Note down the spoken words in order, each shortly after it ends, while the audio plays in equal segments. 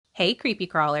Hey, creepy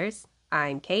crawlers.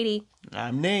 I'm Katie.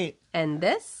 I'm Nate. And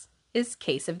this is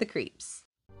Case of the Creeps.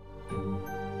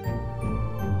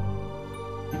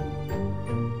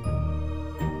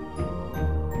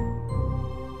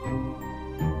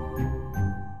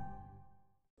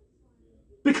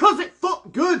 Because it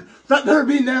felt good that there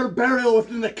be no burial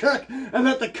within the kirk, and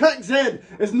that the kirk's head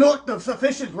is not of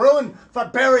sufficient ruin for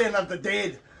burying of the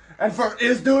dead, and for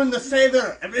is doing the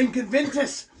savour of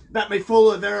inconvenience that may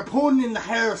follow thereupon in the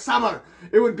hair of summer,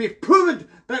 it would be proved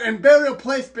that in burial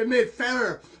place be made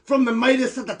fairer from the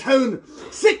mightiest of the town,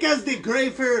 sick as the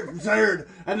Greyfriar zerd,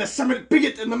 and the summit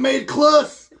bigot and the maid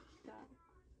close.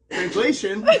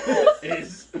 Translation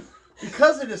is...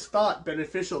 Because it is thought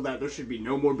beneficial that there should be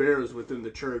no more burials within the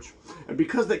church, and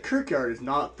because the kirkyard is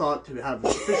not thought to have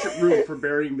sufficient room for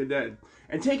burying the dead,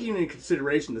 and taking into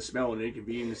consideration the smell and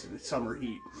inconvenience of the summer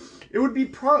heat, it would be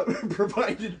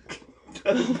provided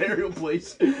that the burial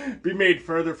place be made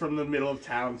further from the middle of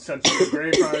town, such as the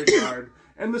Greyfriar yard,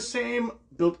 and the same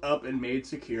built up and made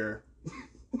secure.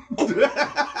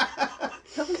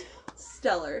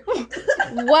 Stellar.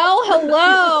 Well,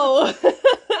 hello!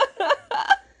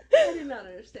 I did not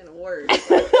understand a word.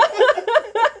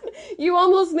 You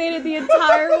almost made it the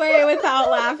entire way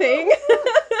without laughing.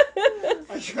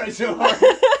 I tried so hard.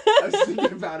 I was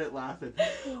thinking about it laughing.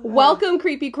 Welcome,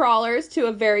 creepy crawlers, to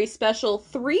a very special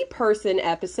 3-person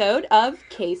episode of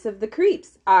Case of the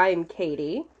Creeps. I'm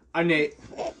Katie. I'm Nate.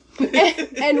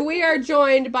 And we are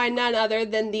joined by none other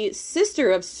than the sister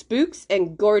of spooks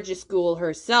and gorgeous ghoul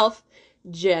herself,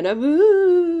 Jenna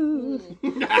Boo.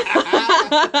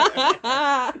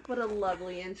 What a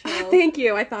lovely intro. Thank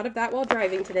you. I thought of that while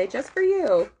driving today, just for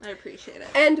you. I appreciate it.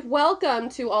 And welcome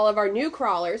to all of our new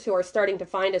crawlers who are starting to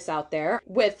find us out there.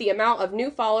 With the amount of new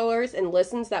followers and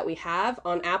listens that we have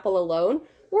on Apple alone,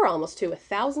 we're almost to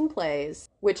 1,000 plays,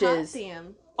 which is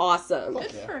awesome.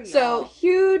 Good for y'all. So,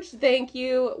 huge thank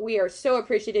you. We are so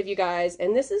appreciative, you guys,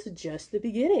 and this is just the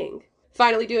beginning.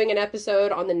 Finally doing an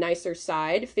episode on the nicer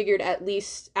side. Figured at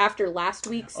least after last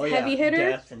week's heavy hitter.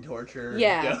 Death and torture.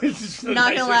 Yeah.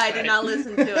 Not gonna lie, I did not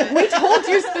listen to it. We told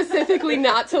you specifically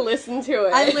not to listen to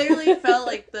it. I literally felt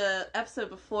like the episode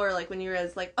before, like when you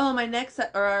were like, oh,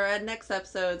 our next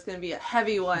episode is gonna be a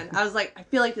heavy one. I was like, I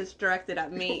feel like this directed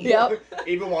at me. Yep.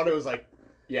 Even Wanda was like,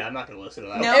 yeah, I'm not going to listen to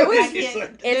that. No,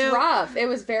 it's rough. It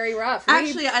was very rough.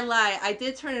 Actually, I lie. I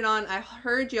did turn it on. I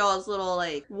heard y'all's little,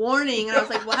 warning, and I was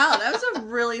like, wow, that was a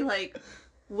really,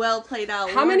 well played out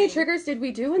How many triggers did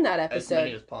we do in that episode? As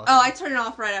many as possible. Oh, I turned it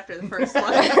off right after the first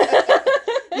one.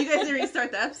 You guys didn't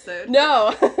restart the episode.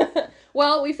 No.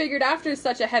 Well, we figured after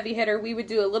such a heavy hitter, we would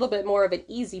do a little bit more of an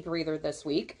easy breather this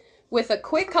week, with a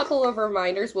quick couple of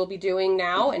reminders we'll be doing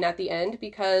now and at the end,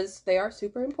 because they are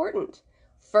super important.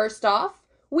 First off,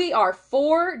 we are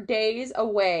 4 days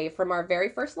away from our very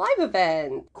first live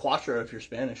event. Cuatro if you're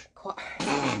Spanish.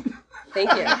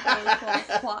 Thank you.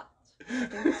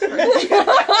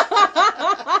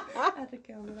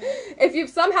 If you've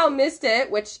somehow missed it,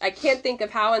 which I can't think of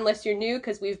how unless you're new,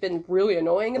 because we've been really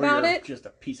annoying about it. Just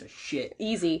a piece of shit.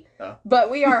 Easy. Oh. But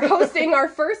we are hosting our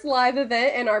first live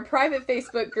event in our private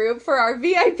Facebook group for our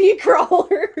VIP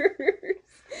crawlers.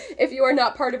 If you are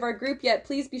not part of our group yet,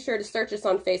 please be sure to search us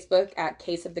on Facebook at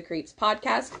Case of the Creeps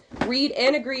Podcast. Read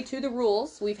and agree to the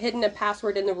rules. We've hidden a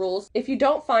password in the rules. If you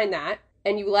don't find that,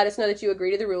 and you let us know that you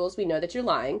agree to the rules, we know that you're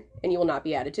lying, and you will not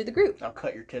be added to the group. I'll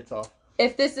cut your tits off.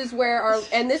 If this is where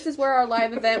our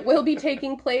live event will be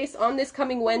taking place on this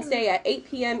coming Wednesday at 8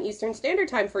 p.m. Eastern Standard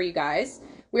Time for you guys.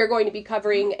 We are going to be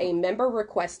covering a member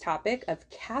request topic of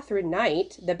Catherine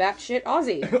Knight, the batshit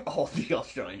Aussie. All the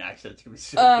Australian accents can be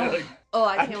so good. Oh,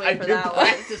 I can't wait for that one.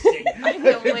 I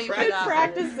can't wait for that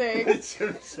practicing. It's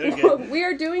so good. We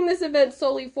are doing this event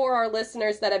solely for our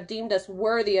listeners that have deemed us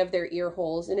worthy of their ear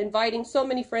holes and inviting so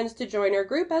many friends to join our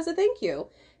group as a thank you.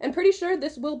 And pretty sure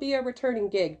this will be a returning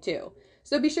gig, too.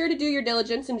 So be sure to do your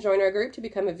diligence and join our group to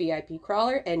become a VIP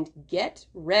crawler, and get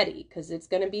ready, because it's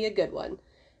going to be a good one.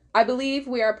 I believe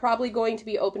we are probably going to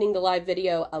be opening the live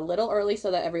video a little early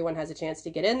so that everyone has a chance to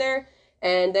get in there.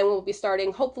 And then we'll be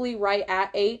starting hopefully right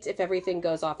at 8 if everything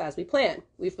goes off as we plan.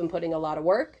 We've been putting a lot of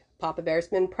work. Papa Bear's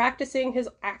been practicing his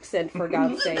accent, for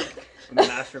God's sake. I'm a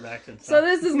master of accents. So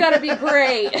this is going to be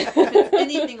great. If it's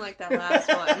anything like that last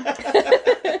one.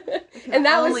 And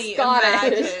that was Scottish.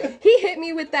 Imagine. He hit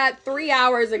me with that 3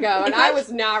 hours ago, and I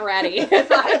was not ready.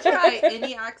 If I try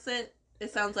any accent,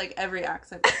 it sounds like every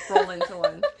accent roll into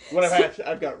one.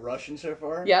 I've got Russian so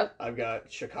far. Yep. I've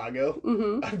got Chicago.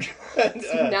 Mm-hmm. I've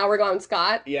got, now we're going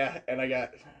Scott. Yeah, and I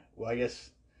got, I guess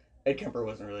Ed Kemper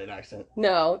wasn't really an accent.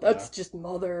 No, that's just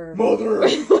mother. Mother!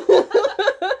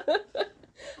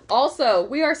 Also,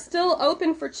 we are still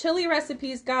open for chili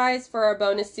recipes, guys, for our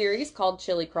bonus series called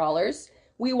Chili Crawlers.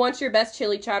 We want your best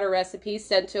chili chowder recipes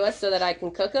sent to us so that I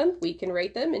can cook them, we can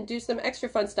rate them, and do some extra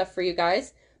fun stuff for you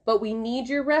guys. But we need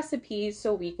your recipes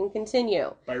so we can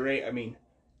continue. By rate, I mean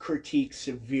critique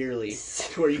severely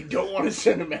to where you don't want to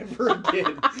send them ever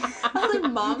again. I was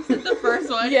like, Mom said the first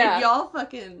one, Yeah. and y'all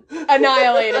fucking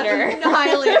Annihilated her.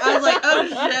 annihilated. I was like, oh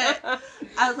shit.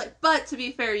 I was like, but to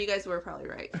be fair, you guys were probably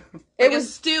right. Like, a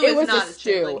stew is not a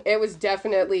stew. chili. It was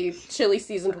definitely chili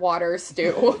seasoned water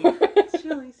stew.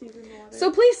 Chili seasoned water.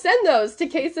 So please send those to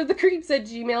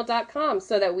caseofthecreeps@gmail.com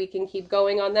so that we can keep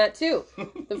going on that too.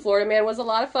 The Florida Man was a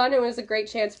lot of fun. It was a great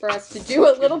chance for us to do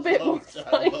a little bit more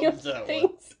funny of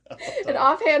things and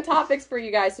offhand topics for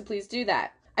you guys, so please do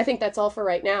that. I think that's all for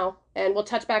right now, and we'll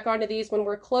touch back onto these when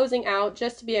we're closing out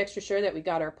just to be extra sure that we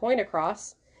got our point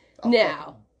across.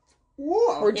 Now,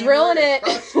 Whoa, we're drilling it.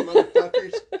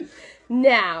 Motherfuckers.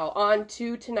 Now, on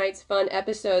to tonight's fun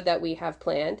episode that we have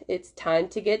planned. It's time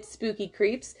to get spooky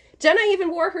creeps. Jenna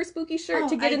even wore her spooky shirt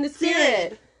to get in the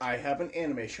spirit. I have an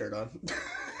anime shirt on.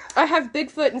 I have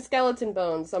Bigfoot and skeleton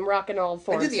bones. I'm rocking all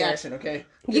four. I did the accent, okay?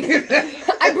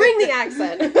 I bring the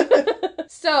accent.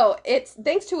 So, it's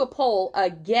thanks to a poll,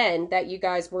 again, that you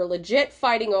guys were legit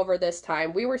fighting over this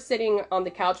time. We were sitting on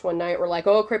the couch one night. We're like,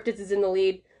 oh, cryptids is in the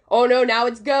lead. Oh, no, now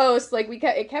it's ghosts. Like,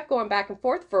 it kept going back and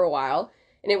forth for a while.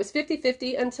 And it was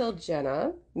 50-50 until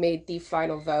Jenna made the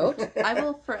final vote. I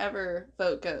will forever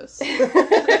vote ghost.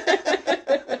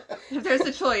 If there's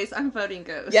a choice, I'm voting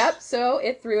ghost. Yep, so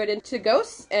it threw it into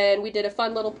ghosts, and we did a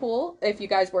fun little pool. If you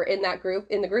guys were in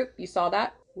the group, you saw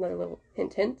that. Another little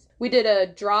hint. We did a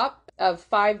drop of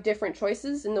 5 different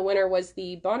choices, and the winner was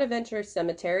the Bonaventure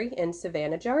Cemetery in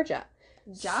Savannah, Georgia.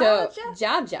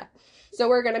 Georgia. So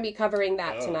we're going to be covering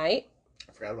that tonight.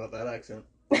 I forgot about that accent.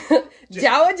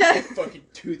 Georgia. Fucking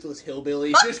toothless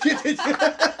hillbilly. Just kidding.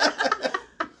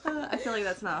 I feel like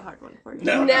that's not a hard one for you.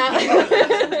 No.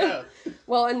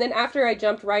 Well, and then after I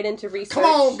jumped right into research. Come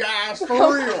on, guys,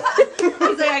 for real.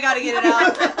 He's like, I gotta get it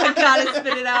out. I gotta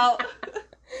spit it out.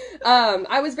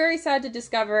 I was very sad to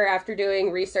discover after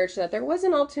doing research that there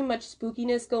wasn't all too much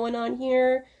spookiness going on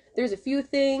here. There's a few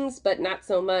things, but not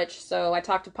so much. So I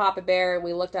talked to Papa Bear and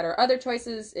we looked at our other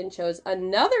choices and chose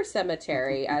another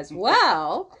cemetery as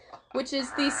well, which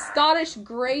is the Scottish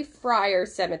Greyfriar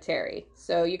Cemetery.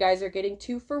 So you guys are getting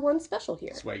 2-for-1 special here.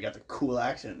 That's why you got the cool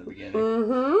accent in the beginning.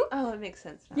 Mm-hmm. Oh, it makes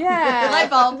sense now. Yeah. Light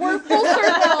bulb. We're full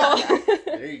circle.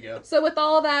 There you go. So with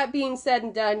all that being said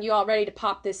and done, you all ready to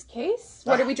pop this case?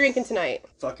 What are we drinking tonight?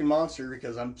 Fucking Monster,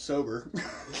 because I'm sober.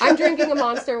 I'm drinking a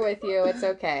Monster with you. It's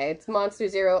okay. It's Monster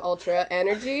Zero Ultra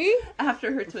Energy.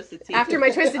 After her Twisted Tea. After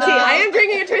my Twisted Tea. I am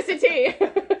drinking a Twisted Tea.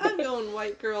 I'm going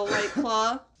white girl, white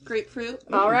claw, grapefruit.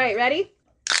 All right, ready?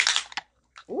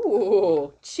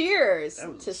 Ooh, cheers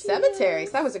to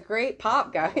Cemeteries. That was a great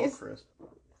pop, guys.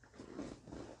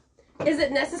 Is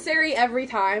it necessary every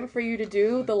time for you to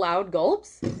do the loud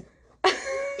gulps?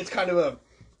 It's kind of a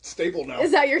staple now.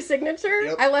 Is that your signature?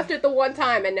 Yep. I left it the one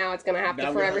time and now it's going to have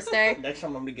to forever stay. Next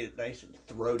time I'm going to get it nice and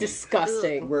throaty.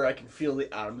 Disgusting. Where I can feel the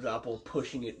Adam's apple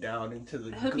pushing it down into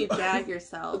the... I hope you jag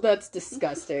yourself. That's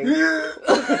disgusting.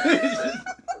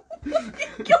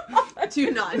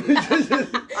 Do not.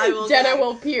 I will. Jenna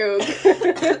will puke.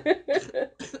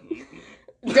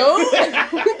 Don't.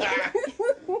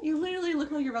 You literally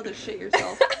look like you're about to shit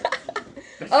yourself.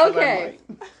 Okay.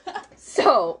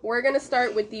 So, we're going to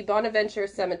start with the Bonaventure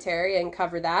Cemetery and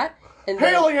cover that. And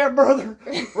then... Hell yeah, brother!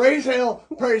 Raise hell,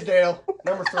 praise Dale.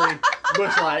 Number 3,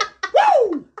 Bush Light.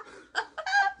 Woo!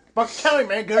 Fucking tell you,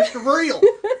 man, ghosts are real.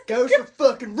 Ghosts are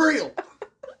fucking real.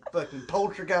 Fucking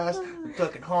poltergeist, the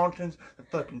fucking hauntings, the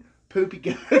fucking poopy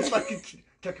ghosts, fucking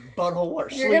butthole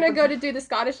water. You're going to go to do the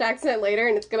Scottish accent later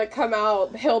and it's going to come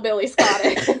out hillbilly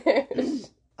Scottish.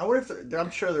 I wonder if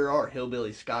I'm sure there are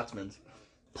hillbilly Scotsmen.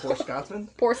 Poor Scotsmen?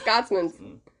 Poor Scotsmen.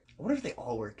 I wonder if they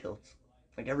all wear kilts.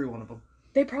 Like every one of them.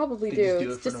 They probably They do. just do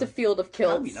it It's for just them. a field of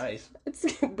kilts. That'd be nice.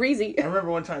 It's breezy. I remember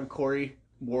one time Corey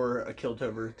wore a kilt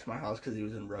over to my house because he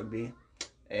was in rugby.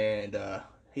 And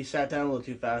he sat down a little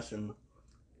too fast and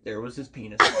there was his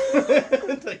penis.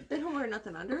 Like, They don't wear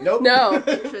nothing under it? nope. No.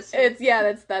 Interesting.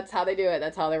 That's how they do it.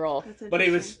 That's how they roll. That's But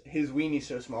interesting. his weenie's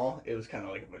so small, it was kind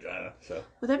of like a vagina. So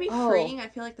Would that be Oh. freeing? I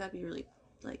feel like that'd be really,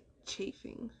 like,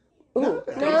 chafing. Ooh. No,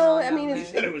 No, I mean, he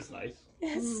it's... said it was nice.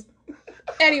 Yes.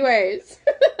 Anyways.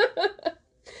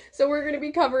 So we're going to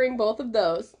be covering both of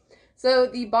those. So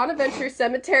the Bonaventure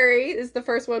Cemetery is the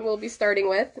first one we'll be starting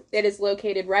with. It is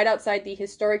located right outside the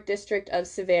historic district of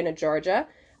Savannah, Georgia.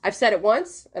 I've said it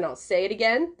once, and I'll say it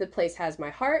again. The place has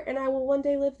my heart, and I will one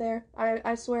day live there.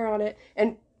 I swear on it.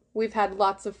 And We've had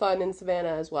lots of fun in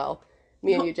Savannah as well.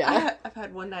 Me and you, Jenna. I've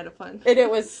had one night of fun. And it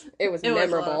was It was a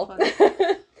memorable. lot of fun.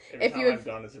 Every If time you- I've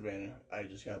gone to Savannah, I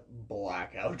just got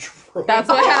blackout drunk. That's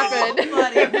what happened.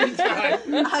 Buddy, Every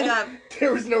time. I got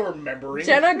There was no remembering.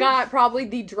 Jenna got probably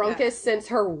the drunkest since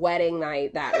her wedding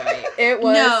night that night. It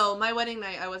was no, my wedding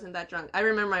night. I wasn't that drunk. I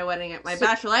remember my wedding at my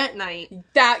bachelorette night.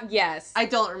 that. Yes, I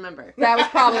don't remember. that was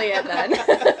probably it then.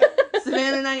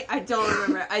 Savannah night. I don't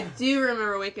remember. I do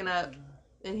remember waking up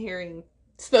and hearing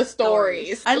It's the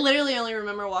stories. I literally only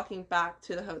remember walking back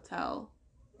to the hotel.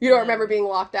 You don't remember being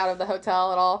locked out of the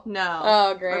hotel at all? No.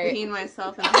 Oh, Or great. peeing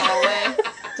myself in the hallway.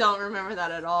 Don't remember that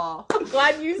at all. I'm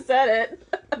glad you said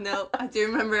it. Nope. I do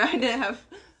remember I didn't have.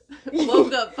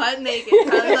 Woke up butt naked. I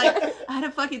was like, I had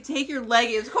to fucking take your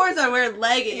leggings. Of course I wear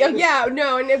leggings. Yeah,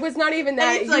 no, and it was not even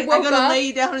that. And it's You like, I woke gotta up. lay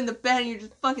you down in the bed and you're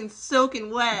just fucking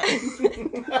soaking wet.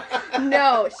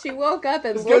 No, she woke up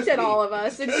and It's looked at ghosty. all of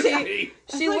us, and she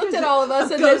It's like looked a- at all of us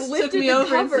a and then ghost took lifted me the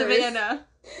over in covers. Savannah.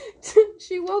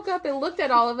 She woke up and looked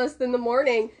at all of us in the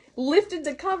morning, lifted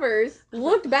the covers,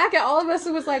 looked back at all of us,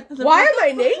 and was like, "Why am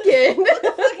I naked?" What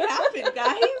the fuck happened,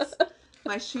 guys?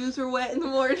 My shoes were wet in the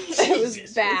morning. It was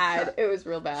Jesus. bad. It was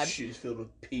real bad. Shoes filled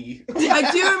with pee.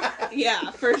 I do,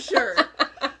 yeah, for sure.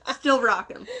 Still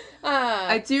rocking.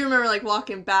 I do remember like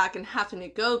walking back and having to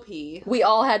go pee. We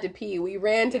all had to pee. We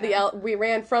ran to the we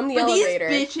ran from the But elevator.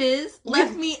 these bitches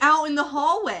left me out in the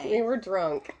hallway. We were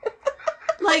drunk.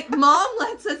 Like, mom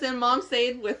lets us in. Mom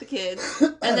stayed with the kids.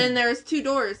 And then there was 2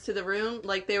 doors to the room.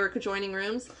 Like, they were adjoining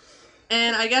rooms.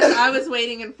 And I guess I was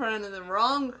waiting in front of the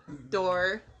wrong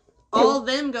door. All of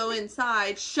them go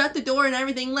inside, shut the door and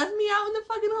everything, left me out in the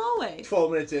fucking hallway.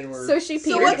 12 minutes in, we're... So she peed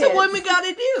So her what's a pants. woman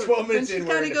gotta do? 12 minutes when in, she's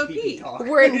we're gotta in go a pee-pee pee. talk.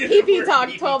 We're in pee-pee We're talk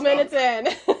pee-pee 12 talk. minutes in.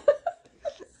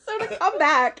 So to come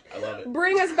back, I love it.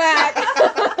 bring us back.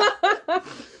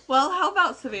 Well, how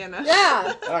about Savannah?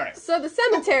 Yeah. All right. So the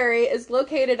cemetery is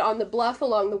located on the bluff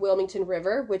along the Wilmington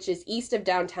River, which is east of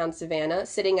downtown Savannah,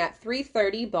 sitting at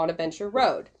 330 Bonaventure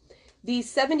Road. The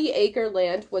 70-acre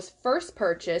land was first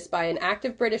purchased by an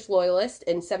active British loyalist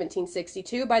in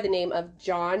 1762 by the name of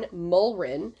John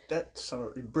Mulrin. That son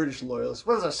of British loyalist.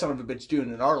 What is that son of a bitch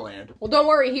doing in our land? Well, don't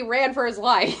worry, he ran for his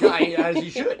life. As he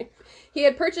should. He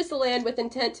had purchased the land with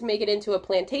intent to make it into a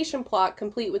plantation plot,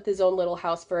 complete with his own little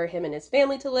house for him and his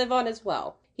family to live on as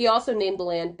well. He also named the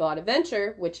land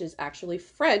Bonaventure, which is actually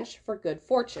French for good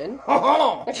fortune.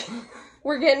 Oh,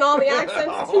 We're getting all the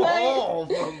accents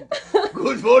tonight.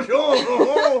 good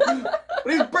fortune.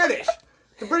 But he's British.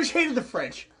 The British hated the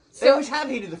French. They So- always have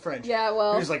hated the French. Yeah,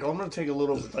 well, He's like, oh, I'm going to take a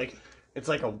little, like, it's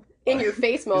like a... in your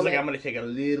face He's like, moment. I'm going to take a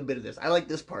little bit of this. I like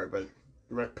this part, but...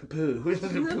 Poo-poo.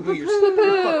 Poo-poo, your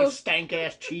fucking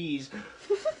stank-ass cheese.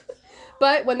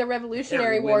 But when the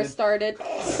Revolutionary Every War women. started,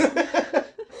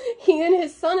 he and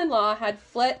his son-in-law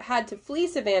had to flee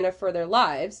Savannah for their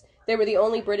lives. They were the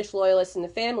only British loyalists in the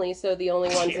family, so the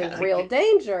only ones Yeah. in real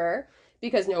danger,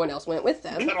 because no one else went with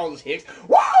them. Got all this hicks.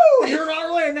 Woo! You're in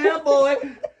our land now, boy.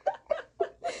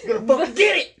 You're gonna fucking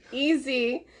get it.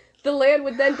 Easy. The land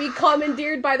would then be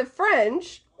commandeered by the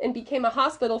French and became a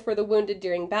hospital for the wounded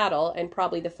during battle, and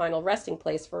probably the final resting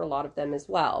place for a lot of them as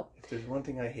well. If there's one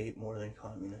thing I hate more than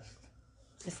communists,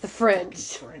 It's the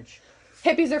French. French.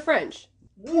 Hippies are French.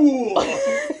 Woo!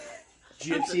 That's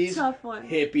Gypsies, a tough one.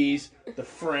 hippies, the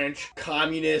French,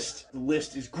 communists. The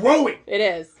list is growing. It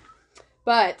is.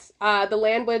 But the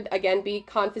land would again be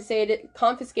confiscated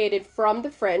from the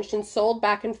French and sold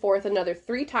back and forth another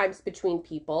 3 times between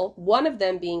people, one of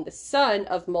them being the son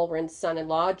of Mulrin's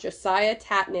son-in-law, Josiah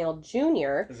Tatnall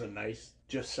Jr. That's a nice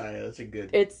Josiah. That's a good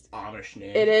It's Amish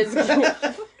name. It is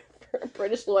for a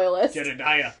British loyalist.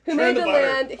 Jedediah. Who Turn made the butter.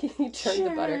 land? He turned the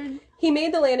butter. He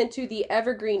made the land into the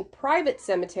Evergreen Private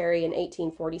Cemetery in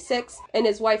 1846, and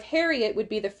his wife Harriet would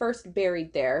be the first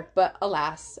buried there. But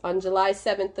alas, on July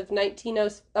 7th of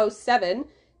 1907,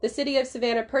 the city of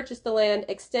Savannah purchased the land,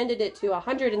 extended it to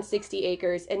 160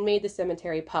 acres, and made the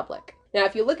cemetery public. Now,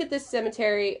 if you look at this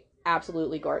cemetery,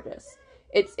 absolutely gorgeous.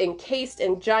 It's encased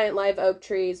in giant live oak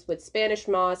trees with Spanish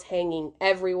moss hanging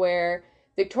everywhere.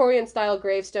 Victorian-style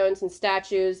gravestones and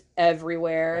statues I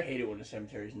everywhere. hate it when the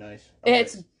cemetery's nice.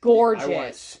 It's I want it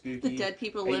gorgeous. spooky. The dead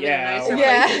people live Yeah, in nicer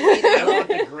Yeah. places. I want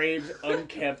the graves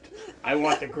unkept. I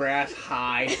want the grass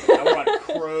high. I want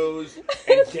crows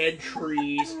and dead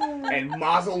trees and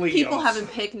mausoleums. People having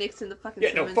picnics in the fucking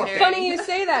Yeah, no, fuck cemetery. that. Funny you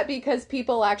say that because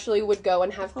people actually would go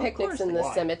and have Of picnics course in they the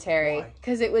would. cemetery Why?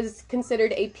 because it was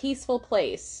considered a peaceful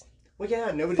place. Well,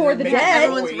 yeah, nobody For the making dead.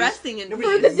 Everyone's noise. resting in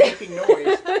Nobody's peace. making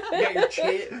noise.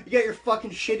 You got your fucking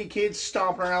shitty kids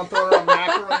stomping around throwing around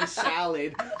macaroni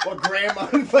salad while grandma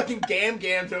and fucking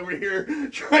Gam-Gam's over here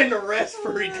trying to rest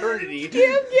for eternity.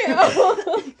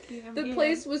 The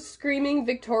place was screaming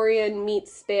Victorian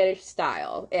meets Spanish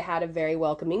style. It had a very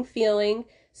welcoming feeling.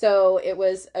 So it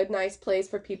was a nice place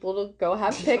for people to go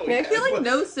have picnics. I feel like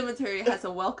no cemetery has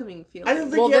a welcoming feeling. I don't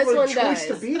think you have a choice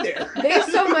to be there. There's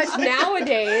so much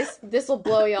nowadays. This will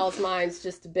blow y'all's minds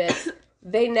just a bit.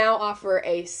 They now offer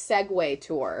a Segway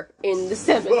tour in the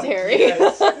cemetery.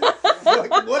 Yes.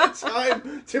 What a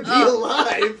time to be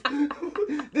alive.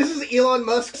 This is Elon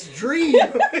Musk's dream.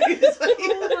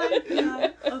 Oh my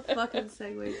god. A fucking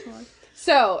Segway tour.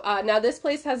 So, now this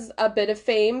place has a bit of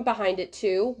fame behind it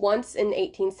too. Once in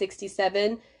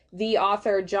 1867, the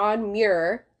author John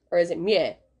Muir, or is it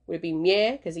Mier? Would it be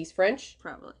Mier, because he's French?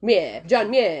 Probably. Mier.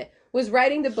 John Mier was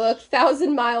writing the book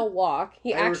 1,000-Mile Walk.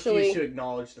 He I actually... refuse to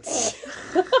acknowledge the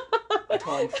French. I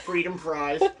call them freedom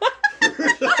fries.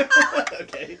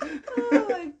 Okay. Oh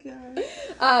my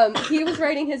god. He was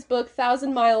writing his book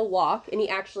 1,000-Mile Walk, and he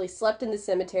actually slept in the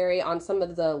cemetery on some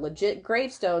of the legit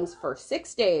gravestones for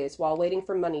 6 days while waiting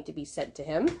for money to be sent to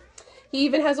him. He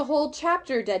even has a whole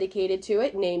chapter dedicated to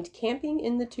it named Camping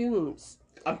in the Tombs.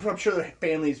 I'm sure the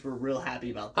families were real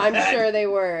happy about that. I'm sure they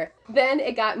were. Then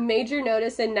it got major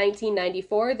notice in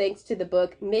 1994 thanks to the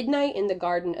book Midnight in the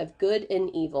Garden of Good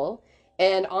and Evil.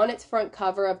 And on its front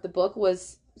cover of the book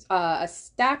was a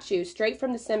statue straight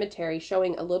from the cemetery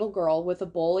showing a little girl with a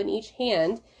bowl in each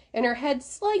hand and her head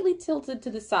slightly tilted to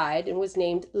the side and was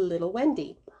named Little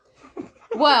Wendy.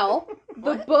 Well,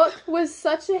 the book was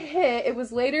such a hit, it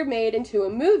was later made into a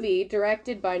movie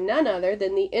directed by none other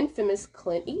than the infamous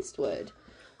Clint Eastwood.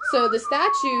 So the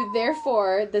statue,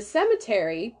 therefore, the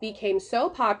cemetery became so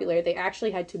popular they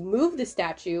actually had to move the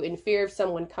statue in fear of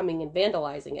someone coming and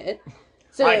vandalizing it.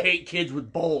 So I hate kids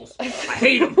with bowls. I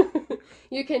hate them.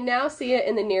 You can now see it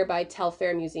in the nearby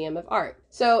Telfair Museum of Art.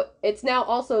 So it's now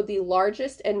also the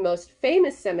largest and most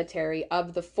famous cemetery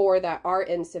of the 4 that are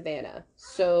in Savannah.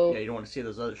 So Yeah, you don't want to see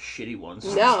those other shitty ones.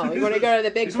 no, you want to go to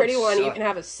the big These pretty ones one you suck. can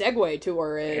have a Segway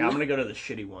tour in. Yeah, I'm gonna go to the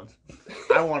shitty ones.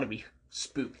 I want to be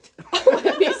spooked. I want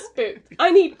to be spooked.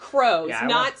 I need crows, Yeah, I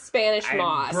not want- Spanish I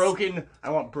moss.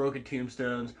 want broken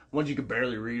tombstones. Ones you could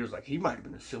barely read. It was like, he might have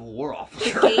been a Civil War The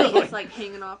officer. gate is like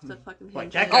hanging off the fucking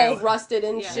Like hinges. that guy- All rusted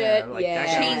and Yeah. shit. Yeah, like Yeah.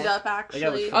 that guy Chained up, That actually. guy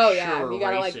was Oh yeah, sure you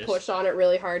gotta like racist. push on it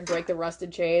really hard, break the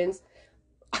rusted chains.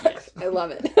 I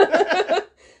love it.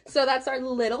 So that's our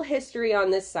little history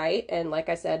on this site, and like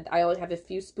I said, I only have a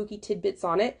few spooky tidbits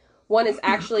on it. One is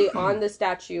actually on the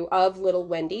statue of Little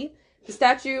Wendy. The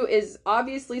statue is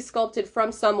obviously sculpted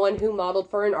from someone who modeled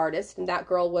for an artist, and that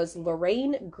girl was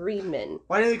Lorraine Greenman.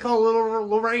 Why do they call it Little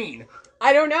Lorraine?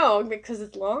 I don't know, because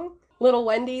it's long. Little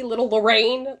Wendy, Little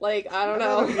Lorraine, like, I don't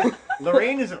know.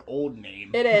 Lorraine is an old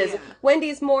name. It is. Yeah.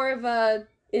 Wendy's more of a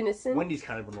innocent. Wendy's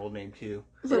kind of an old name too.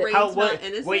 Lorraine's How, not what,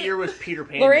 innocent. what year was Peter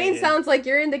Pan? Lorraine made in? sounds like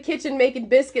you're in the kitchen making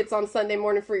biscuits on Sunday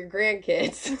morning for your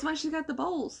grandkids. That's why she got the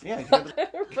bowls. Yeah, you got the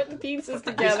Putting pieces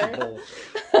biscuit together.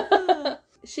 bowl.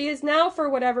 She is now, for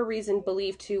whatever reason,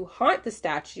 believed to haunt the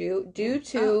statue due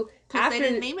to Because they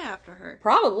didn't name it after her.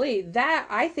 probably that.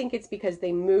 I think it's because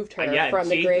they moved her Yeah, from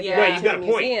the see? graveyard Yeah, to you the got a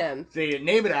point. museum. They didn't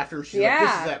name it after her. She's Yeah. like,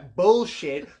 this is that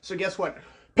bullshit. So guess what?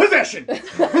 Possession!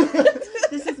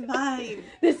 This is mine.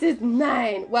 This is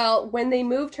mine. Well, when they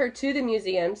moved her to the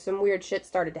museum, some weird shit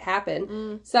started to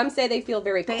happen. Some say they feel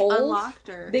very They cold. unlocked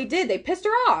her. They did. They pissed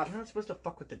her off. You're not supposed to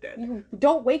fuck with the dead. You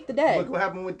don't wake the dead. Look what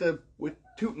happened with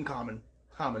Tutankhamun.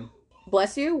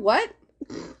 Bless you. What?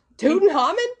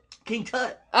 Tutankhamun? King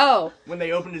Tut. Oh, When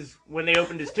they opened his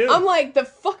tomb. I'm like, the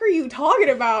fuck are you talking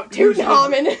about? Use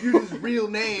Tutankhamun. Use his real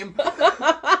name.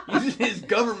 Use his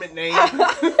government name.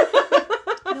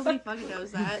 Nobody fucking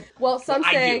knows that. Well, some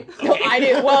I say do. No, Okay. I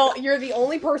do. Well, you're the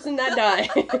only person that does.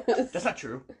 That's not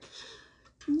true.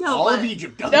 No, All but of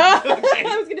Egypt does. I Okay.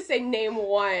 was gonna say name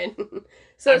one.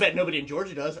 So I bet nobody in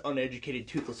Georgia does. Uneducated,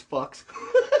 toothless fucks.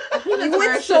 that's you where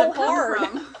went it so should've come hard.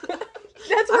 from.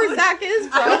 That's where Zach is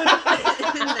from. I would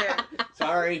put it in there.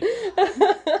 Sorry.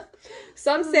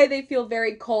 Some say they feel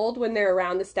very cold when they're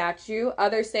around the statue.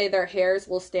 Others say their hairs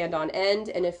will stand on end.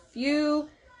 And a few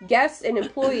guests and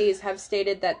employees have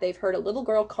stated that they've heard a little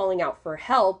girl calling out for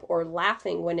help or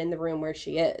laughing when in the room where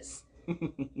she is.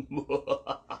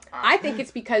 I think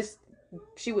it's because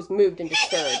she was moved and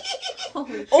disturbed.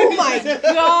 Holy shit. Oh my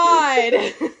god!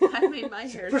 I made my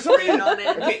hair For some reason, stand on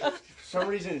it. okay, for some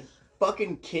reason,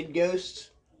 fucking kid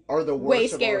ghosts are the worst. Way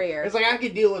of all. scarier. It's like I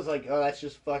could deal with like, oh, that's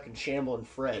just fucking shambling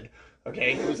Fred.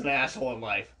 Okay, who's an asshole in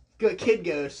life. Good kid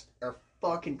ghosts are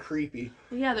fucking creepy.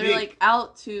 Yeah, they're like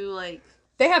out to like.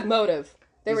 They have motive.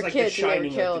 They were It's like kids The and they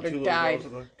Shining, were killed like the or two died.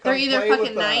 little girls. They're Come either play fucking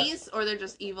with nice or they're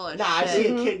just evil as Nah, I shit.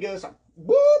 see a kid goes,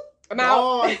 whoop, I'm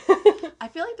out. I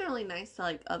feel like they're only nice to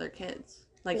like other kids,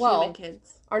 like Well, human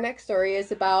kids. Our next story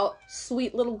is about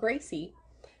sweet little Gracie.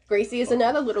 Gracie is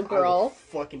another little I will girl.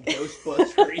 fucking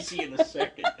Ghostbusters Gracie in a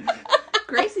second.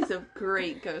 Gracie's a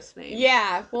great ghost name.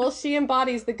 Yeah, well, she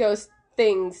embodies the ghost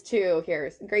things too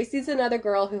here. Gracie's another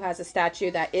girl who has a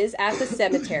statue that is at the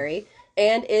cemetery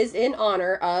and is in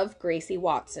honor of Gracie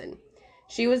Watson.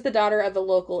 She was the daughter of a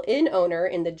local inn owner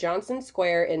in the Johnson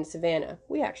Square in Savannah.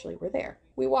 We actually were there.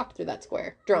 We walked through that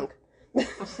square, drunk.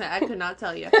 I could not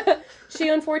tell you. She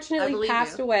unfortunately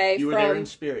passed away You were from... there in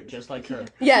spirit, just like her.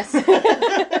 Yes.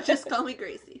 Just call me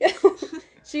Gracie.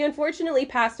 She unfortunately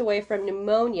passed away from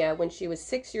pneumonia when she was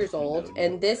 6 years old,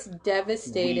 and this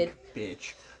devastated... Weak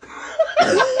bitch.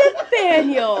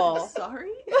 Nathaniel! Sorry?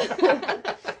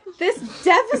 This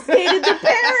devastated the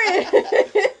parent!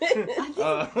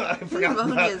 I forgot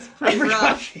Pneumonia about, is pretty rough.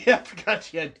 I forgot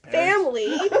she had parents.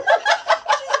 Family.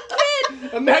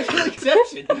 Immaculate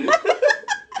conception.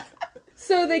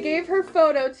 So they gave her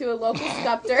photo to a local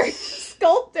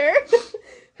sculptor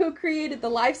who created the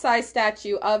life-size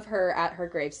statue of her at her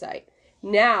gravesite.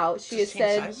 Now, she has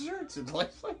said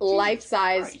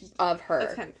life-size of her.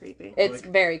 That's kind of creepy. It's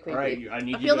very creepy. All right, I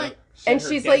need I you feel to like- set And her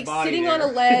she's dead like body sitting there. on a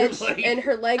ledge Like- and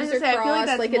her legs I are was gonna say, I feel like crossed.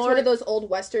 that's Like it's more- one of those old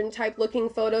Western type looking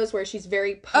photos where she's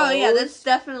very posed. Oh yeah, that's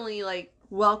definitely like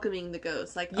welcoming the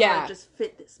ghost. Like, Yeah. oh, just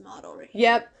fit this model right here.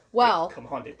 Yep. Well, Come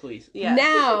on, dude, please. Yeah.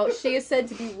 now she is said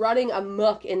to be running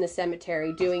amok in the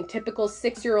cemetery, doing typical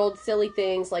 6-year-old silly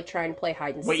things like trying to play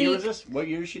hide and What seek. year was this? What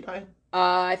year did she die?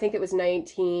 I think it was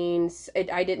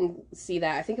I didn't see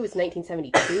that. I think it was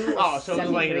 1972. Oh, so it was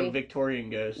like a 73. Victorian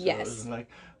ghost. So Yes. It was like,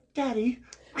 Daddy.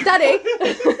 Daddy.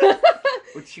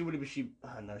 What she would have been?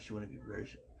 No, she wouldn't be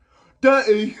British.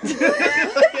 Daddy.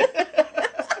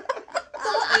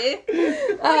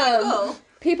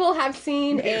 People have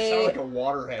seen You sound like a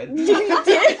waterhead. You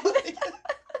did?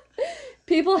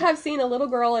 People have seen a little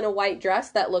girl in a white dress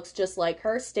that looks just like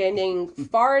her, standing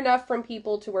far enough from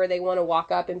people to where they want to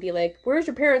walk up and be like, "Where's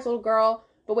your parents, little girl?"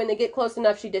 But when they get close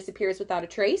enough, she disappears without a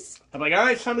trace. I'm like, all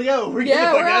right, it's time to go. We're Yeah, getting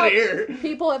the fuck we're out out. of here.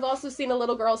 People have also seen a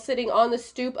little girl sitting on the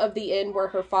stoop of the inn where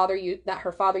her father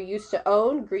used to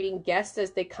own, greeting guests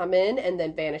as they come in and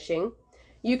then vanishing.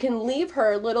 You can leave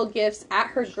her little gifts at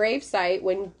her gravesite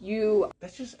when you...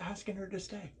 That's just asking her to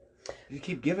stay. You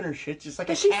keep giving her shit just like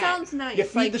a But she cat. sounds nice. You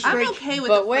feed Like, the stray... I'm okay with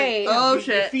But the wait. Oh, you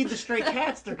shit. feed the stray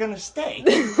cats, they're gonna stay.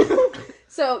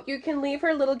 So you can leave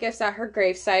her little gifts at her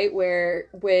gravesite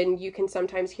when you can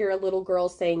sometimes hear a little girl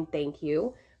saying thank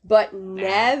you, but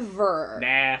never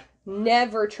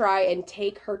try and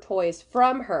take her toys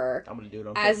from her, I'm gonna do it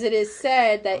on as it is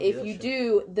said that I'll do if that you shit.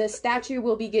 do, the statue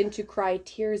will begin to cry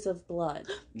tears of blood.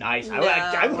 Nice. No.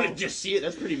 I want to just see it.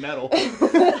 That's pretty metal.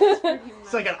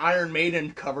 It's like an Iron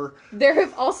Maiden cover. There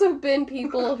have also been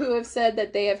people who have said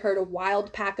that they have heard a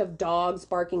wild pack of dogs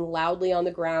barking loudly on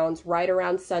the grounds right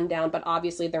around sundown, but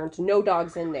obviously there's no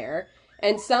dogs in there.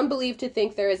 And some believe to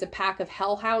think there is a pack of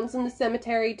hellhounds in the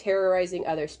cemetery terrorizing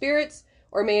other spirits,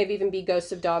 or may have even be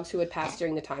ghosts of dogs who had passed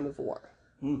during the time of war.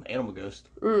 Animal ghost.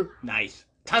 Nice.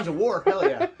 Times of war. Hell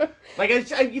yeah. Like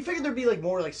you figured there'd be like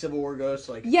more like Civil War ghosts,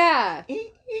 like Yeah.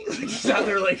 just out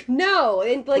there like No,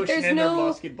 and like pushing there's in their no...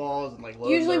 musket balls and like loads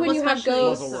Usually of when you have Especially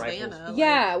ghosts- muzzle Savannah, rifles. like-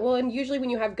 Yeah, well, and usually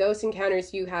when you have ghost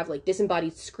encounters, you have like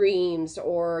disembodied screams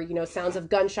or, sounds of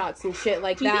gunshots and shit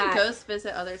like Do you that. think ghosts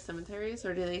visit other cemeteries,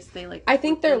 or do they stay like? I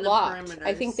think they're within the locked.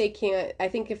 I perimeters? think they can't. I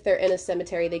think if they're in a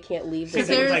cemetery, they can't leave the Same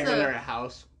thing with, like cemetery. when a- they're at a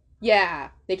house. Yeah,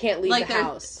 they can't leave like the they're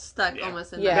house. stuck Yeah.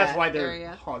 almost in Yeah. that That's why they're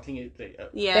area. haunting it.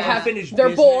 Yeah. They have- Unfinished they're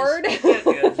business. bored.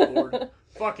 Yeah, they're bored.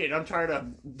 Fuck it, I'm tired of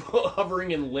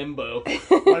hovering in limbo.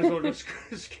 Might as well just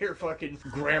scare fucking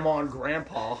grandma and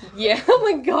grandpa. Yeah. Oh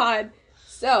my god.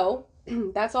 So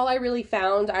that's all I really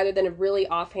found, other than a really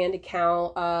offhand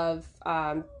account of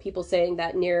people saying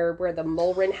that near where the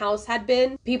Mulrin house had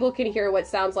been, people can hear what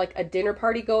sounds like a dinner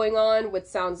party going on, with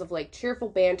sounds of like cheerful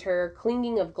banter,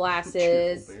 clinking of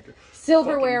glasses, Cheerful banter.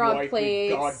 silverware Fucking on wife,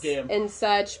 plates, goddamn and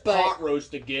such. But Pot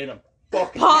roast again. I'm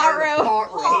fucking Pot tired of pot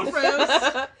Pot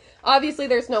roast. roast. obviously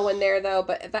there's no one there though.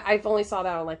 But I've only saw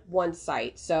that on like one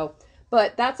site. So,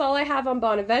 but that's all I have on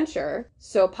Bonaventure.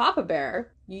 So Papa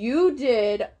Bear, you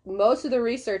did most of the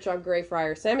research on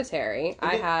Greyfriar Cemetery.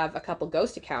 I have a couple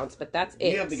ghost accounts, but that's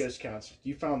it. You have the ghost accounts.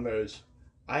 You found those.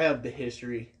 I have the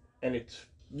history, and it's.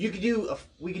 We could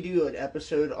do an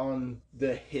episode on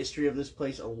the history of this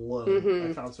place alone. Mhm.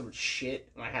 I found so much shit,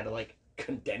 and I had to like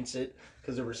condense it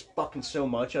because there was fucking so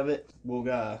much of it. We'll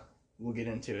we'll get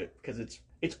into it because it's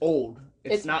old.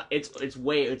 It's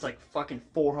like fucking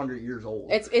 400 years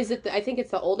old. I think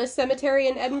it's the oldest cemetery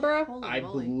in Edinburgh. Holy I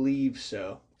moly. believe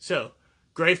so. So,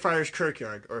 Greyfriar's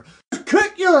Kirkyard, or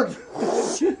Kirkyard!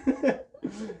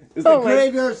 Is the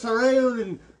graveyard surrounded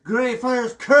in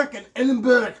Greyfriars Kirk in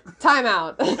Edinburgh. Time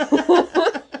out.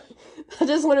 I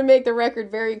just want to make the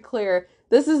record very clear.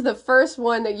 This is the first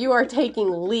one that you are taking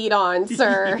lead on,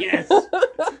 sir. Yes.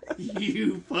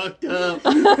 You fucked up.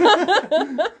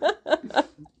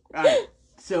 Alright,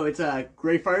 so it's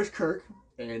Greyfriars Kirk,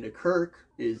 and a kirk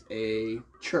is a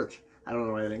church. I don't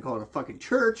know why they didn't call it a fucking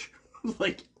church.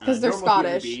 Like, because they're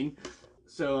Scottish.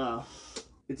 So,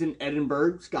 it's in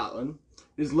Edinburgh, Scotland.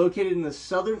 It is located in the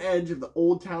southern edge of the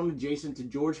old town adjacent to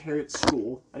George Heriot's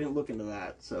School. I didn't look into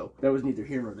that, so that was neither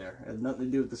here nor there. It had nothing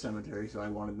to do with the cemetery, so I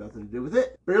wanted nothing to do with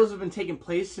it. Burials have been taking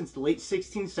place since the late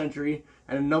 16th century,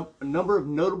 and a number of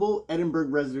notable Edinburgh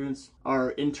residents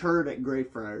are interred at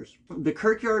Greyfriars. The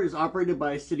kirkyard is operated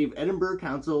by a City of Edinburgh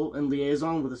Council in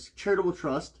liaison with a charitable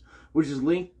trust, which is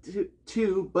linked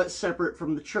to but separate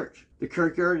from the church. The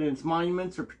kirkyard and its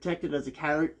monuments are protected as a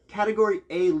Category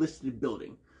A listed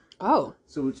building. Oh.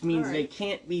 So which means they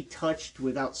can't be touched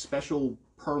without special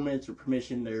permits or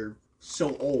permission. They're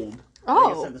so old. Oh.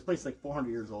 Like I said, this place is like 400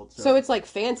 years old. So it's like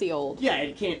fancy old. Yeah,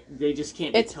 they just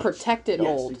can't be It's touched. protected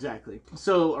old. Yes, exactly.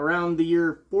 So around the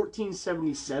year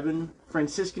 1477,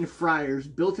 Franciscan friars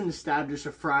built and established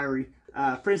a friary.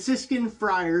 Franciscan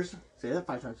friars... Say that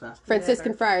 5 times fast.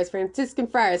 Franciscan friars, Franciscan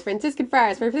friars, Franciscan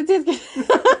friars, Franciscan...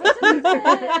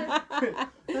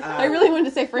 I really wanted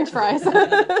to say French fries.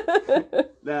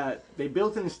 That they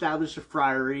built and established a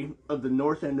friary of the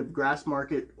north end of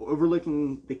Grassmarket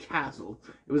overlooking the castle.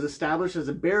 It was established as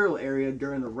a burial area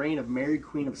during the reign of Mary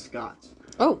Queen of Scots.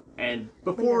 Oh. And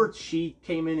before she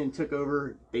came in and took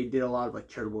over, they did a lot of like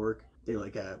charitable work. They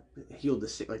like healed the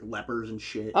sick, like lepers and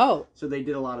shit. Oh. So they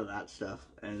did a lot of that stuff,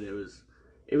 and it was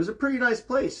a pretty nice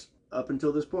place up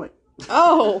until this point.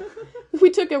 Oh, we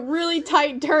took a really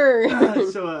tight turn.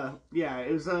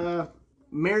 It was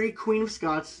Mary Queen of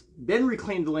Scots then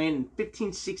reclaimed the land in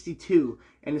 1562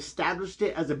 and established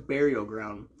it as a burial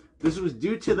ground. This was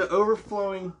due to the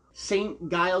overflowing St.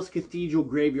 Giles Cathedral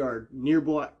graveyard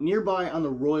nearby on the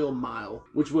Royal Mile,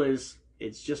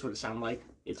 it's just what it sounded like.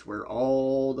 It's where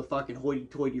all the fucking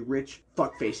hoity-toity rich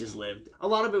fuckfaces lived. A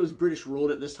lot of it was British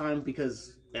ruled at this time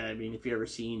because, I mean, if you ever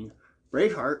seen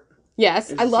Braveheart...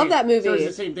 Yes, I love that movie. So it's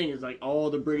the same thing. It's like all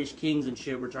the British kings and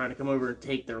shit were trying to come over and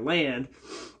take their land.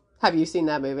 Have you seen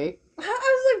that movie?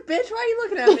 I was like, bitch, why are you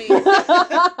looking at me?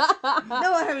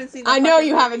 No, I haven't seen that. I know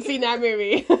you haven't seen that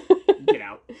movie. Get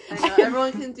out. I know,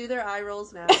 everyone can do their eye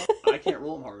rolls now. I can't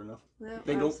roll them hard enough. No,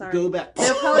 They don't sorry. go back.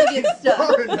 They'll probably get stuck.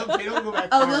 Far enough. They don't go back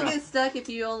Oh, far they'll enough. get stuck if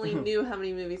you only knew how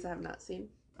many movies I have not seen.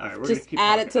 All right, we're Just gonna keep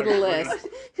add talking. it to the Okay, list.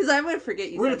 Because I'm going to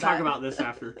forget you We're gonna said talk that. about this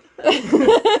after.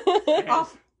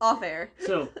 Off air.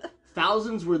 So,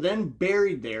 thousands were then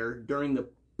buried there during the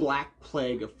Black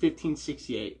Plague of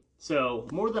 1568. So,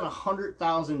 more than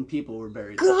 100,000 people were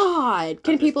buried there. God,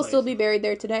 can At this people place. still be buried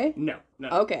there today? No.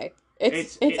 Okay,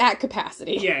 it's It's- at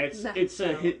capacity. Yeah,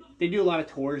 No. they do a lot of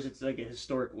tours. It's like a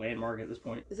historic landmark at this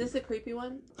point. Is this a creepy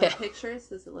one? Yeah. Pictures?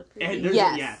 Does it look And creepy? there's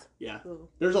Yes. Yeah. Ooh.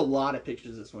 There's a lot of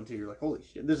pictures of this one too. You're like, holy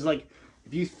shit. This is like,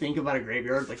 if you think about a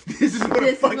graveyard, like this is what This a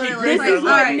is what fucking it looks graveyard like. looks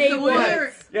Alright, Nate so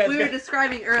was. Yeah, we it's were got-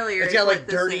 describing earlier. It's got what like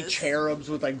this dirty is. cherubs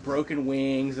with like broken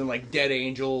wings and like dead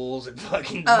angels and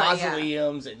fucking Oh,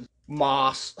 mausoleums and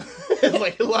moss and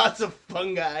like lots of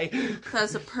fungi.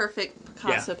 That's a perfect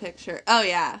Picasso picture. Oh,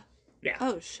 yeah. Yeah.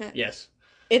 Oh, shit. Yes.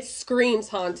 It screams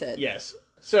haunted. Yes.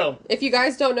 So If you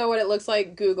guys don't know what it looks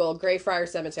like, Google Greyfriar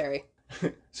Cemetery.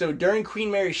 during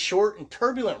Queen Mary's short and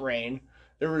turbulent reign,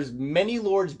 there was many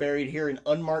lords buried here in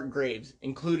unmarked graves,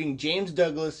 including James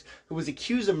Douglas, who was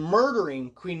accused of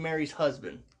murdering Queen Mary's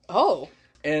husband. Oh.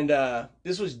 And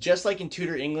this was just like in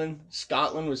Tudor England.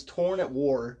 Scotland was torn at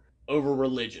war over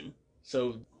religion.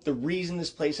 So the reason this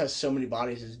place has so many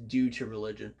bodies is due to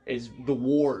religion, is the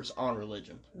wars on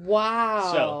religion.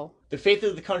 Wow. So the faith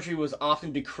of the country was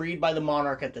often decreed by the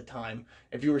monarch at the time.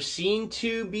 If you were seen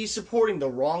to be supporting the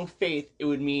wrong faith, it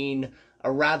would mean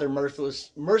a rather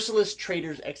merciless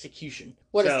traitor's execution.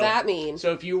 What does that mean?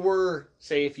 So if you were,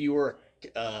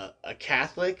 a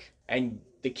Catholic and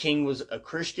the king was a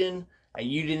Christian and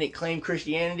you didn't claim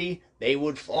Christianity, they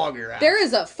would flog your ass. There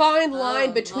is a fine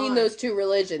line between Lord. those two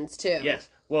religions, too. Yes.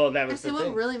 Well, that I was see the what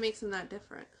thing. really makes them that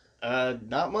different.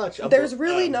 Not much. There's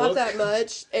really not book. that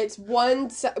much. It's one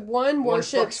One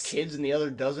worships fucks kids and the other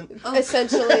doesn't.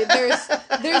 essentially.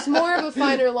 There's more of a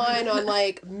finer line on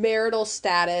like marital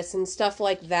status and stuff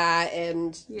like that,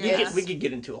 and We could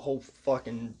get into a whole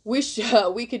fucking. we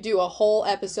could do a whole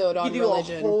episode on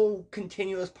religion. A whole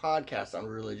continuous podcast on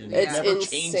religion. It's never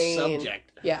insane. change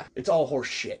subject. Yeah. It's all horse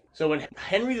shit. So when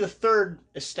Henry III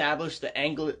established the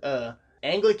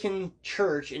Anglican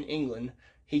Church in England,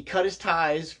 he cut his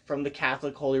ties from the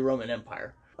Catholic Holy Roman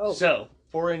Empire. Oh. So,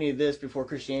 before any of this, before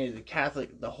Christianity,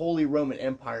 the Holy Roman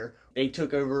Empire, they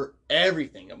took over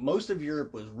everything. Most of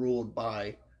Europe was ruled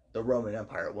by the Roman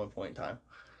Empire at one point in time.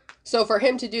 So for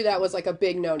him to do that was like a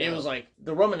big no-no. It was like,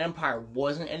 the Roman Empire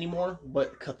wasn't anymore,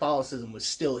 but Catholicism was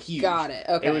still huge. Got it,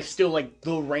 okay. It was still like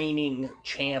the reigning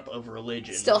champ of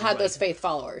religion. Still had like, those faith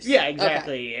followers. Yeah,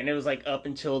 exactly. Okay. And it was like up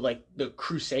until like the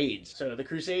Crusades. So the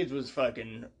Crusades was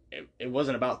fucking... It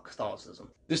wasn't about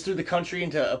Catholicism. This threw the country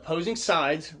into opposing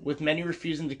sides, with many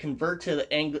refusing to convert to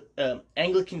the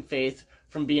Anglican faith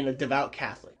from being a devout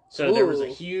Catholic. So there was a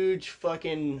huge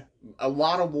fucking... A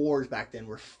lot of wars back then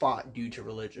were fought due to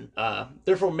religion.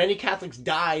 Therefore, many Catholics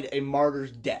died a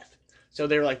martyr's death. So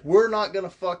they were like, we're not gonna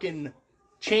fucking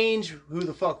change who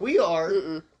the fuck we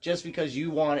are just because you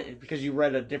want it, because you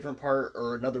read a different part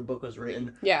or another book was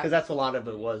written. Yeah. Because that's a lot of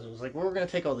it was. It was like, well, we're going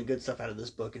to take all the good stuff out of this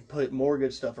book and put more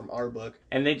good stuff from our book.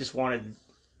 And they just wanted...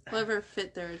 Whoever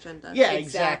fit their agenda. Yeah,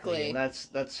 Exactly. exactly. And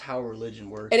that's how religion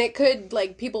works. And it could,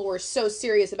 like, people were so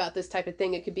serious about this type of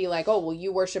thing, it could be like, oh, well,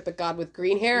 you worship a god with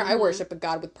green hair, I worship a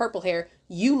god with purple hair,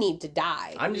 you need to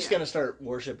die. I'm just going to start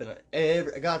worshiping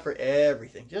a god for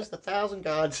everything. Just 1,000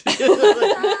 gods.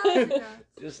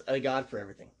 Just a god for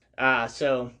everything.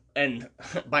 So, and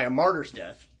by a martyr's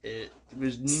death, it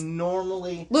was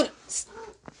normally...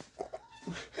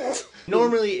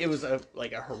 Normally, it was a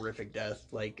horrific death,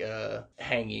 like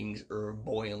hangings or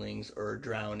boilings or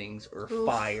drownings or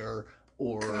fire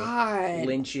or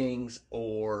lynchings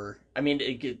or... I mean,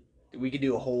 we could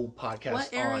do a whole podcast What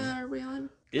era are we on?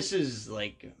 This is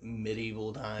like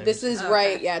medieval times. This is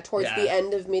towards the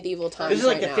end of medieval times. This is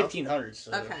like right the now. 1500s.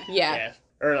 So, Okay. Yeah.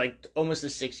 Or like almost the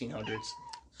 1600s.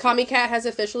 Commie Cat has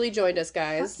officially joined us,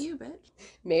 guys. Fuck you, bitch.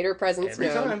 Made her presence Every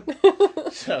known.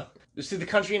 time. So, this threw the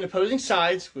country in opposing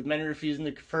sides, with many refusing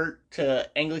to convert to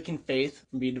Anglican faith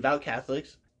from being devout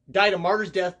Catholics. Died a martyr's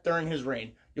death during his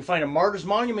reign. You'll find a martyr's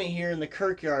monument here in the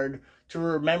kirkyard to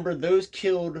remember those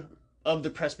killed of the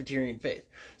Presbyterian faith.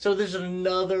 So there's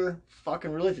another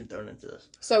fucking religion thrown into this.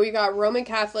 So we got Roman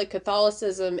Catholic,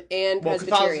 Catholicism, and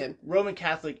Presbyterian.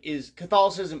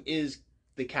 Catholicism is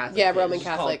the Catholic. Yeah, faith. Roman It's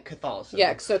just Catholic. called Catholicism.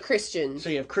 Yeah, so Christian. So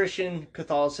you have Christian,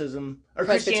 Catholicism, or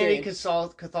Presbyterian.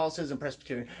 Christianity, Catholicism,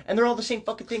 Presbyterian, and they're all the same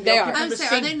fucking thing. They all are. come from I'm the saying,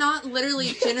 same- are they not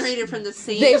literally generated from the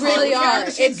same? They really are.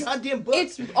 the same goddamn book.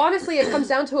 It's honestly, it comes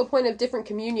down to a point of different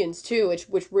communions too,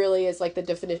 which really is like the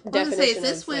definition. I was gonna say, is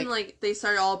this of, when like they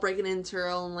started all breaking into their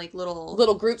own like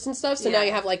little groups and stuff? So now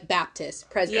you have like Baptist,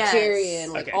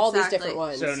 Presbyterian, like Okay. all these Exactly. different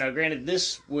ones. So now, granted,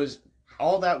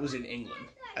 all that was in England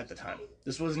at the time.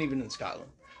 This wasn't even in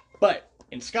Scotland. But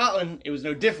in Scotland, it was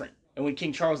no different. And when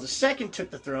King Charles II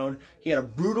took the throne, he had a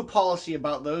brutal policy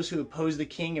about those who opposed the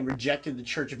king and rejected the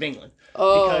Church of England.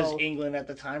 Oh. Because England at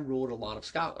the time ruled a lot of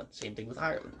Scotland. Same thing with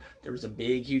Ireland. There was a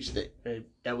big, huge thing.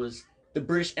 That was the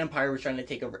British Empire was trying to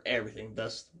take over everything.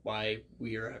 Thus why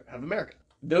we have America.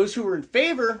 Those who were in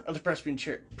favor of the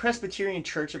Presbyterian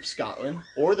Church of Scotland,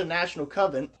 or the National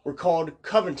Covenant, were called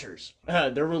Covenanters.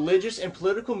 Their religious and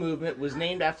political movement was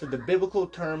named after the biblical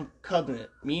term covenant,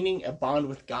 meaning a bond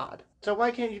with God. So why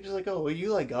can't you just like, oh, well,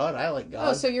 you like God, I like God.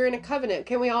 Oh, so you're in a covenant.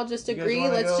 Can we all just You guys agree?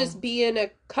 wanna Let's go? just be in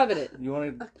a covenant. You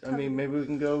want to, I mean, maybe we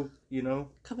can go,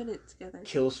 covenant together.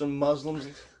 kill some Muslims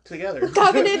together.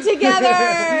 Covenant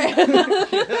together!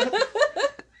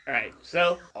 Alright,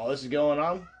 so, all this is going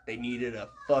on, they needed a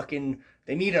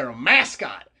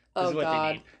mascot. Oh, Is what God.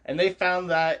 they need. And they found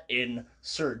that in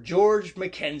Sir George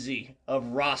Mackenzie of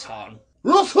Rosshon.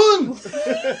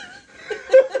 Rosshun!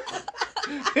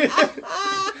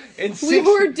 We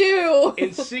were due! In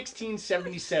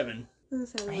 1677,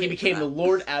 he became the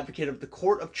Lord Advocate of the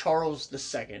Court of Charles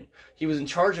II. He was in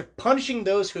charge of punishing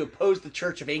those who opposed the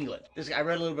Church of England. I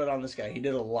read a little bit on this guy. He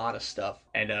did a lot of stuff.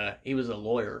 And he was a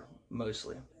lawyer,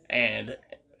 mostly. And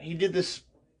he did this,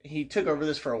 he took over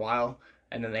this for a while,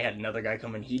 and then they had another guy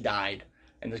come in, he died.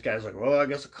 And this guy's like, well, I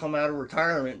guess I'll come out of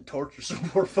retirement and torture some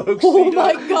more folks. Oh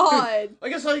my God! I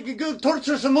guess I could go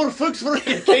torture some more folks for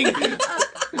you, king.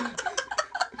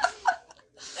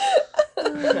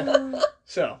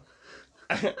 So,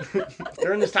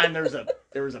 during this time there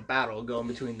was a battle going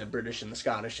between the British and the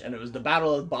Scottish, and it was the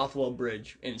Battle of Bothwell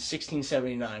Bridge in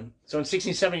 1679. So in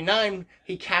 1679,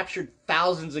 he captured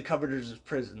thousands of covenanters of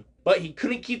prison, but he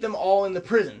couldn't keep them all in the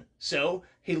prison. So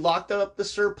he locked up the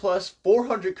surplus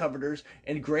 400 covenanters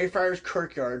in Greyfriar's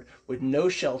Kirkyard with no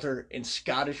shelter in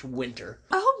Scottish winter.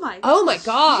 Oh my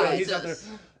God. So he's out there.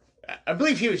 I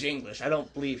believe he was English. I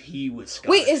don't believe he was Scottish.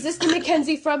 Wait, is this the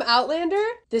Mackenzie from Outlander?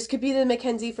 This could be the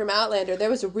Mackenzie from Outlander. There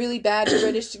was a really bad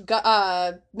British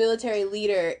military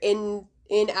leader in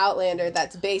Outlander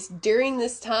that's based during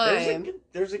this time.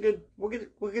 There's a good. We'll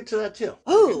get to that too.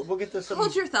 Oh, we'll get to some.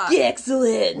 Hold your thoughts.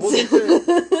 Excellent.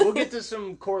 We'll get to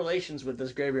some correlations with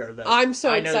this graveyard that I'm so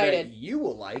I know excited. that you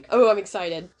will like. Oh, I'm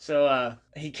excited. So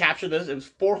he captured this. It was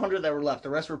 400 that were left. The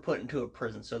rest were put into a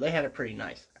prison. So they had it pretty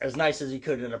nice, as nice as he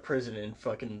could in a prison in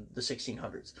fucking the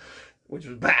 1600s. Which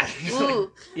was bad.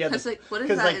 Yeah, what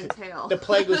does that entail? The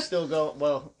plague was still going.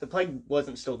 Well, the plague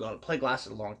wasn't still going. The plague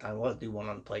lasted a long time. We'll have to do one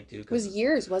on the plague too. It was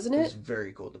years, wasn't it? It was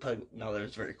very cool. The plague, no, that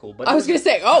was very cool. But I was gonna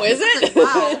say, oh, is it?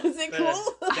 Wow. Is it cool?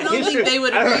 I don't think they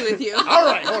would agree with you. All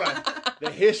right, hold on. The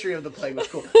history of the plague was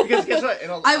cool because guess what?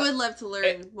 I would love to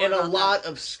learn more in a about lot that.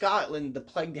 of Scotland, the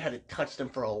plague hadn't touched them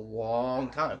for a long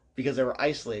time because they were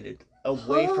isolated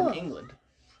away from England.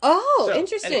 Oh, So,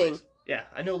 interesting. anyways, yeah,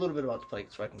 I know a little bit about the plague,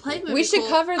 so I can. Plague would We be should cool.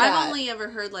 cover that. I've only ever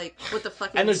heard like what the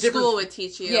fucking And there's school different- would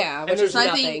teach you. Yeah, And which there's is I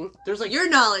nothing. think There's like your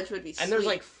knowledge would be sweet. And there's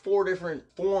like 4 different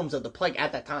forms of the plague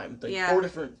at that time. Like Yeah. 4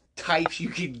 different types you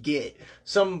could get.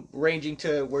 Some ranging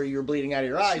to where you're bleeding out of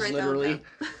your eyes, write that literally. down.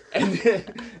 And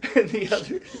the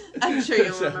other. I'm sure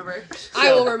you'll So- remember.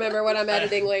 I will remember when I'm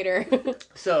editing later.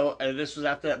 So, this was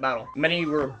after that battle. Many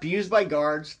were abused by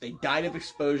guards, they died of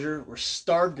exposure, were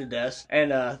starved to death,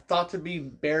 and thought to be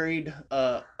buried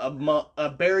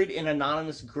buried in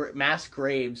anonymous mass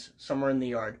graves somewhere in the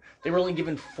yard. They were only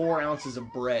given 4 ounces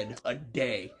of bread a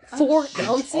day. 4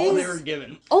 That's all they were ounces?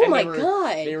 given. Oh And my they were,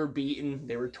 God. They were beaten,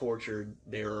 they were tortured,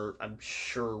 they were, I'm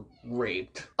sure,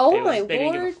 raped. Oh They my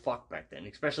didn't give Lord. a fuck back then.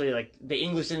 Especially, like, the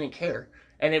English didn't care.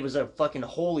 And it was a fucking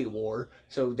holy war,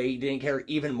 so they didn't care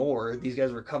even more. These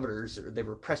guys were covenanters, they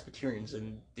were Presbyterians,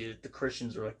 and the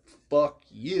Christians were like, fuck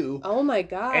you. Oh my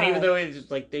God. And even though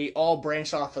it's like they all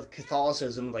branched off of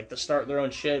Catholicism, like to start their own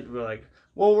shit, we're like,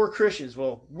 well, we're Christians.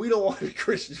 Well, we don't want to be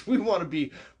Christians. We want to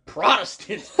be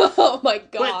Protestants. Oh my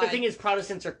God. But the thing is,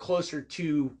 Protestants are closer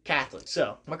to Catholics.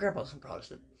 So, my grandpa's a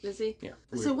Protestant. Is he? Yeah.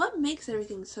 So what makes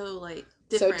everything so like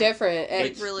so different? different.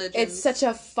 Like It's, religion. it's such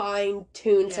a fine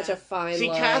tune, Yeah. such a fine See,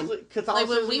 line. like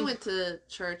Catholicism. when we went to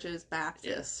churches,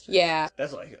 Baptist. Yeah.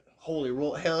 That's like a holy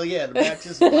rule. Hell yeah, the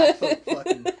Baptists, black folk,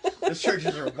 fucking. Those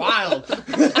churches are wild.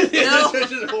 Those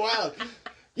churches are wild.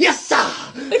 Yes, sir!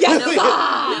 Yes,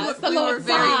 No, sir! we were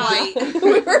very white.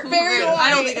 We were very white. I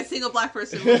don't think a single black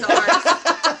person went to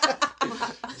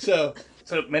ours. So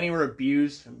many were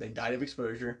abused. They died of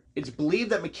exposure. It's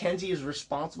believed that Mackenzie is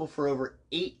responsible for over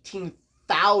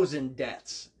 18,000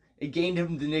 deaths. It gained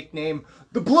him the nickname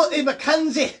the Bloody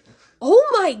Mackenzie. Oh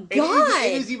my God!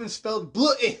 It is even spelled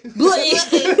bloody. Bloody.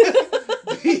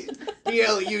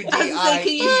 B-L-U-D-I-E. Like,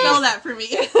 can you spell that for me?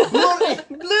 Bloody.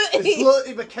 It's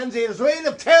Bloody Mackenzie. His reign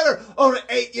of terror over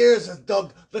 8 years is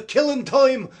dubbed the killing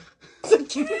time.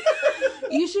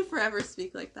 You should forever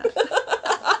speak like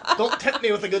that. Don't tempt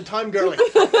me with a good time, girlie.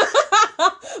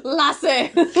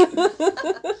 Lassie.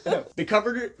 The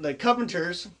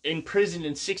Covenanters, imprisoned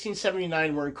in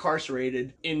 1679, were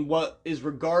incarcerated in what is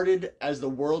regarded as the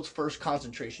world's first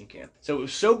concentration camp. So it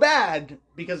was so bad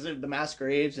because of the mass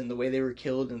graves and the way they were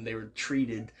killed and they were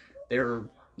treated. It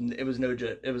was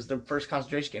the first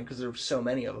concentration camp because there were so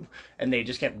many of them, and they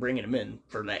just kept bringing them in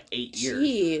for that 8 years.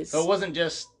 Jeez. So it wasn't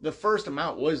just the first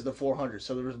amount was the 400,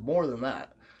 so there was more than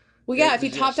that. Well, yeah, It if he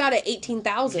was topped just- out at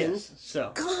 18,000. Yes.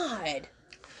 So God.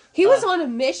 He was on a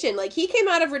mission. Like, he came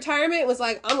out of retirement and was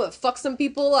like, I'm gonna fuck some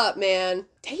people up, man.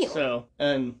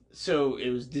 Damn. So it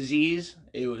was disease,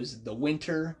 it was the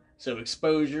winter, so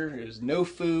exposure, it was no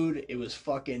food, it was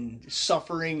fucking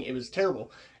suffering, it was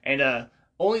terrible. And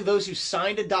only those who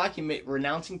signed a document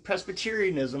renouncing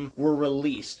Presbyterianism were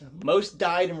released. Most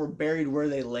died and were buried where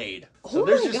they laid. So Oh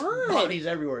there's my just God. bodies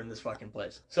everywhere in this fucking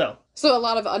place. So So a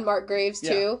lot of unmarked graves,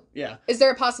 too? yeah. Is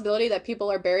there a possibility that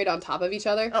people are buried on top of each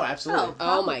other? Oh, absolutely.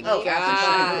 Oh my Oh,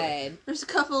 absolutely. God. There's a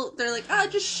couple, they're like,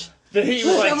 just He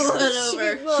was shovel like,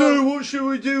 it over. so what should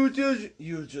we do with this?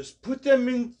 You just put them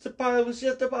in the piles,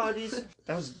 get the bodies.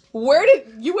 That was Where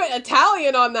did... You went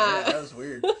Italian on yeah, that. that was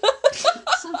weird.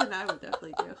 Something I would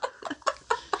definitely do.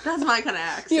 That's my kind of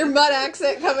accent. Your mud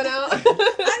accent coming out.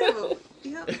 I have a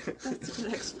Yep, that's a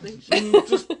good explanation.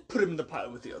 Just put him in the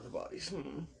pile with the other bodies.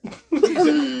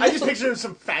 I just picture him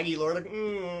some faggy lord, like,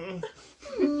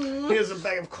 here's a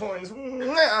bag of coins.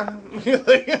 He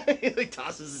like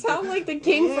tosses it. Sound like the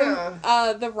king from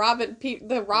the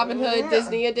Robin Hood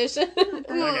Disney edition.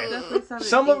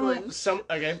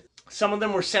 Okay. Some of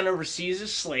them were sent overseas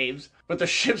as slaves, but their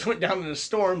ships went down in a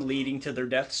storm, leading to their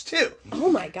deaths too. Oh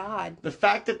my god. The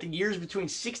fact that the years between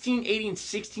 1680 and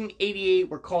 1688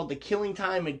 were called the killing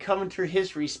time in Coventry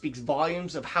history speaks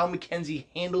volumes of how Mackenzie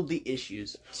handled the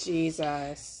issues.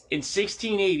 Jesus. In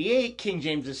 1688, King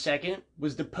James II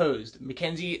was deposed.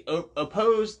 Mackenzie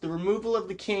opposed the removal of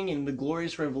the king in the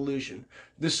Glorious Revolution.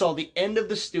 This saw the end of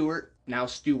the Stuart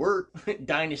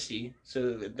dynasty.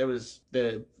 So there was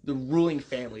the ruling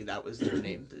family, that was their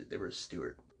name. They were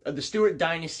Stuart. The Stuart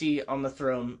dynasty on the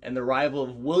throne, and the arrival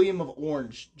of William of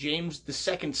Orange, James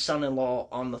II's son-in-law,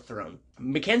 on the throne.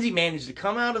 Mackenzie managed to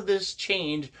come out of this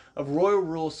change of royal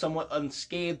rule somewhat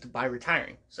unscathed by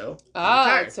retiring. So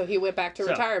he went back to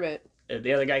retirement.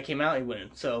 The other guy came out, he went in.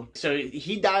 So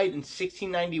he died in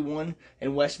 1691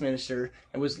 in Westminster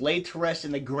and was laid to rest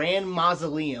in the Grand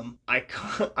Mausoleum,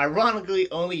 ironically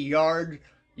only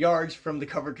yards from the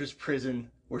Covenanters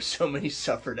prison where so many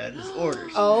suffered at his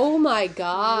orders. Oh my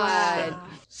god. Wow.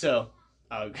 So,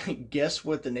 guess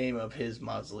what the name of his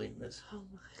mausoleum is? Oh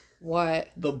my. What?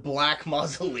 The Black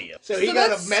Mausoleum. So he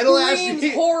got a metal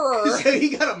ass horror. So he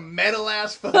got a metal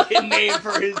ass fucking name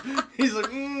for his. He's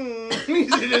like, he's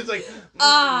just like,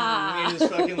 and his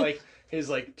fucking like his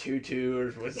like tutu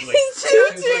or what's like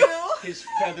his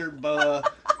feathered boa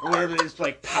or whatever his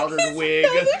like powdered wig.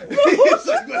 It's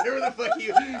like whatever the fuck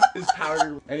his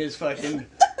powdered and his fucking.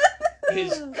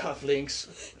 His cufflinks.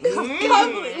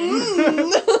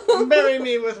 Bury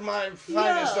me with my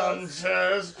finest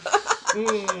answers.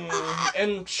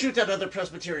 And shoot that other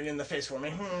Presbyterian in the face for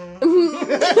me.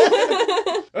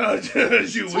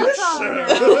 As you wish,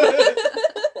 sir.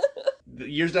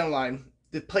 Years down the line,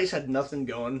 the place had nothing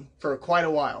going for quite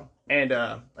a while. And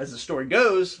as the story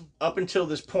goes, up until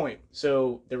this point,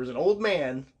 so there was an old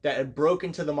man that had broke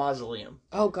into the mausoleum.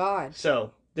 Oh, God.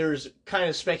 So there's kind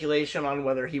of speculation on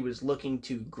whether he was looking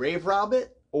to grave rob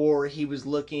it or he was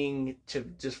looking to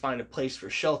just find a place for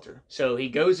shelter. So he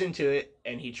goes into it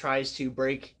and he tries to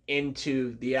break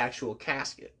into the actual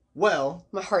casket. Well,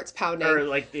 my heart's pounding. Or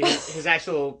like his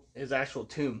actual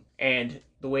tomb. And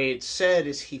the way it's said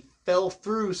is he fell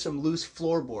through some loose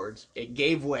floorboards. It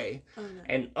gave way. Oh, no.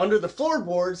 And under the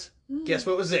floorboards, guess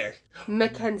what was there?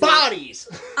 Mackenzie. Bodies!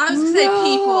 I was going to say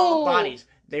people. Bodies.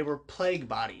 They were plague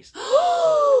bodies.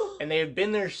 And they had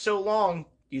been there so long.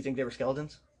 Do you think they were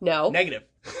skeletons? No. Negative.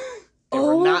 They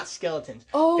were not skeletons.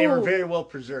 Oh. They were very well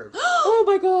preserved. Oh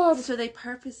my god. So they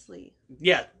purposely.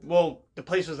 Yeah. Well, the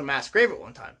place was a mass grave at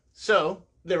one time. So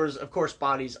there was, of course,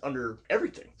 bodies under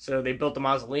everything. So they built the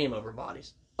mausoleum over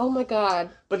bodies. Oh my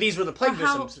god. But these were the plague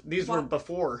victims. These were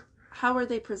before. How were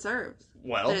they preserved?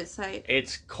 Well, did it say?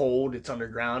 It's cold, it's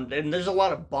underground, and there's a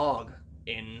lot of bog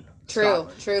in Scotland.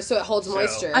 True, so it holds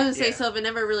moisture. I was going to say, so if it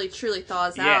never really truly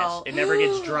thaws out. Yes, it never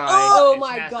gets dry. Oh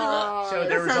my god. So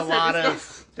there was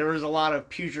a lot of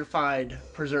putrefied,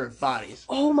 preserved bodies.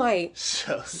 Oh my.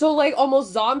 So like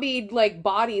almost zombie like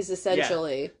bodies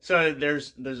essentially. Yeah. So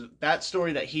there's that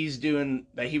story that he's doing,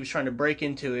 that he was trying to break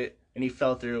into it and he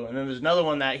fell through. And then there's another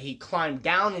one that he climbed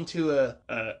down into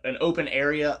an open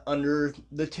area under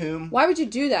the tomb. Why would you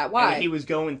do that? Why? And he was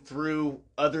going through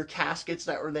other caskets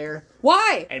that were there.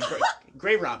 Why? And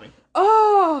grave robbing.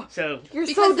 Oh, so you're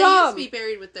because so dumb. They used to be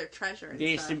buried with their treasure.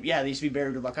 They used to be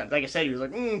buried with all kinds. Like I said, he was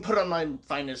like, put on my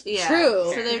finest. Yeah.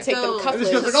 True. So they take them cufflinks. And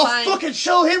this guy's like, I'll fucking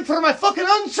show him for my fucking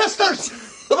ancestors.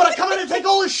 I'm gonna come in and take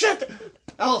all his shit.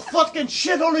 I'll fucking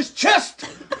shit on his chest.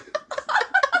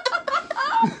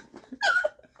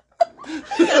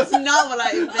 That's not what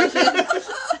I envisioned.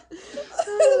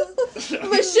 I'm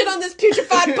gonna shit on this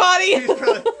putrefied body.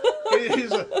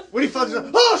 He's like, when he fell through,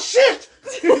 oh shit!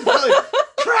 He's probably,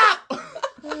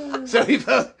 crap! So he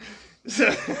fell.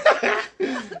 So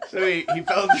he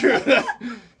fell through.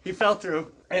 He fell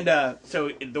through, and so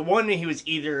the one he was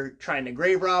either trying to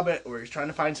grave rob it or he was trying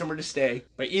to find somewhere to stay.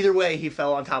 But either way, he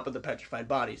fell on top of the petrified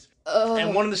bodies.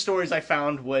 And one of the stories I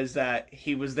found was that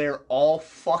he was there all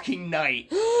fucking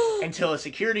night until a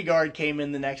security guard came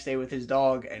in the next day with his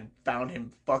dog and found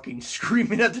him fucking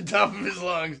screaming at the top of his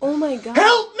lungs. Oh my god!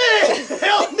 Help me!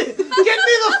 Help me! Get me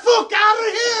the fuck out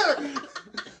of here!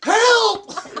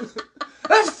 Help!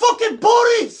 That's fucking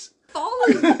bodies!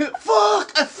 Fallen.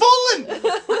 Fuck! I've fallen!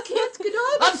 I can't get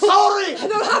up. I'm sorry! I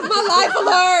don't have my life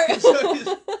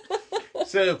alert!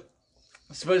 So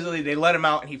supposedly they let him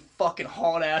out and he fucking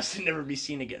hauled ass to never be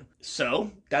seen again.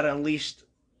 So that unleashed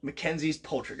Mackenzie's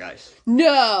poltergeist.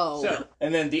 No. So,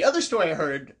 and then the other story I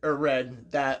heard or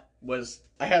read that was,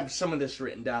 I have some of this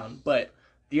written down, but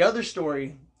the other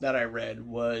story that I read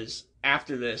was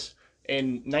after this,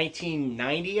 in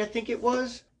 1990, I think it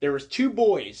was, there was 2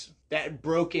 boys that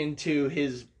broke into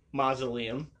his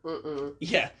mausoleum.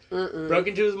 Yeah. Broke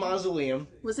into his mausoleum.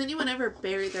 Was anyone ever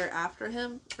buried there after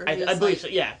him? Or I believe so,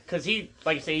 yeah. Because he,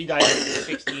 like I say, he died in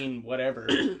 16 whatever.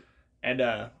 And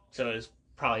so it was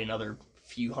probably another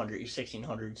few hundred,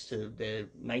 1600s to the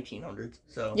 1900s.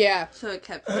 So Yeah. So it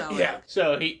kept going. yeah.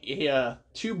 So he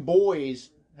 2 boys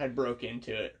had broke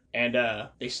into it. And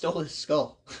they stole his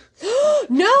skull.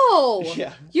 No!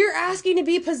 Yeah. You're asking to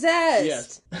be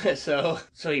possessed. Yes. So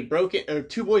he broke it, or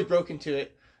 2 boys broke into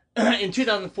it. In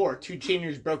 2004, 2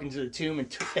 teenagers broke into the tomb and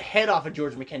took the head off of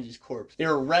George Mackenzie's corpse. They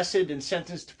were arrested and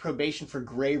sentenced to probation for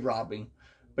grave robbing.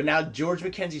 But now George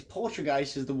Mackenzie's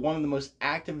poltergeist is one of the most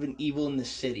active and evil in the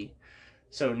city.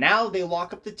 So now they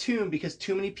lock up the tomb because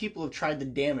too many people have tried to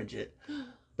damage it.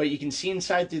 But you can see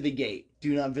inside through the gate.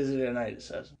 Do not visit it at night, it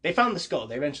says. They found the skull.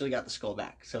 They eventually got the skull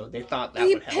back. So they thought that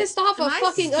He would help. pissed off a Am I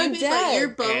fucking stupid, undead. but your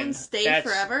And bones stay that's-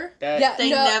 forever? Yeah, They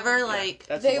no. never, like...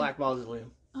 That's they- the Black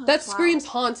Mausoleum. Oh, That wow. screams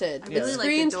haunted. I It really like the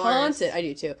screams doors. haunted. I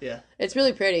do too. Yeah. It's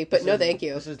really pretty, but no thank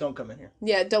you. This is don't come in here.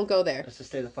 Yeah, don't go there. Let's just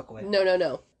stay the fuck away.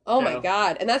 No. Oh my No.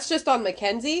 god. And that's just on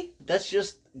Mackenzie? That's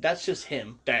just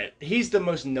him. That he's the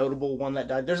most notable one that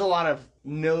died. There's a lot of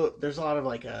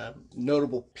like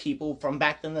notable people from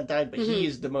back then that died, but he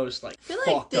is the most like I feel like,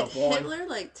 fucked did up one. Hitler,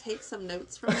 like, take some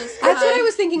notes from this guy? That's what I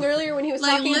was thinking earlier when he was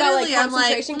Like, talking about like literally, I'm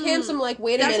like, concentration camps. I'm like,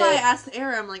 wait a That's minute. why I asked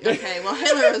Era. I'm like, okay, well,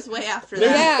 Hitler was way after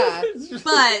that. Yeah. It's just-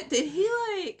 But did he,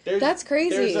 like... there's- That's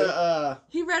crazy. There's a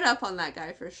He read up on that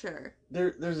guy for sure.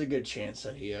 there's a good chance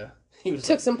that he was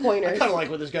Took some I pointers. kind of like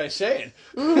what this guy's saying.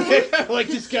 I kind of like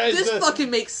this guy's. This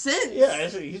fucking makes sense. Yeah,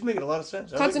 he's making a lot of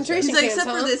sense. I like this Concentration He's like, camps, except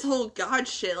huh? for this whole God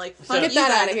shit, like, fuck Get you that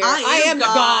guys. out of here. I am the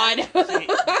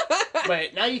god.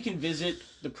 But now you can visit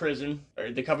the prison,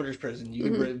 or the Governor's prison. You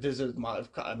can visit,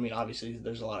 I mean, obviously,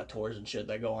 there's a lot of tours and shit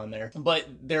that go on there. But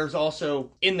there's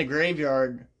also, in the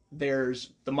graveyard,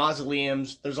 there's the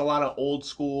mausoleums. There's a lot of old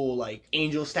school, like,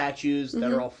 angel statues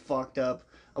that are all fucked up.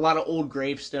 A lot of old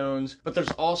gravestones. But there's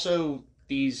also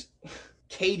these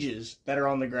cages that are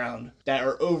on the ground that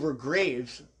are over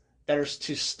graves that are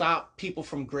to stop people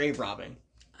from grave robbing.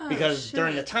 Because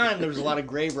during the time, there was a lot of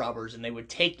grave robbers, and they would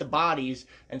take the bodies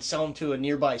and sell them to a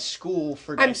nearby school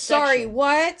for dissection. I'm sorry,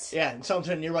 what? Yeah, and sell them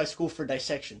to a nearby school for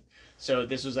dissection. So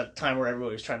this was at a time where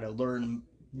everybody was trying to learn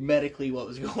medically what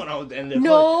was going on. And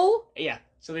No. Yeah.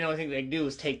 So the only thing they could do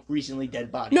was take recently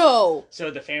dead bodies. No. So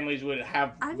the families would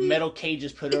have I mean, metal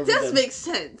cages put It over them. does make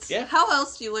sense. Yeah. How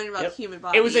else do you learn about Yep. the human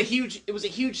body? It was a huge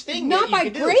thing. Not that you by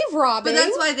could do. grave robbing. But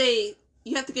that's why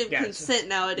you have to give Yeah, consent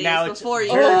nowadays now it's before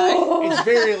you very- die. Oh. It's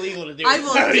very illegal to do. I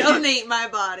will donate my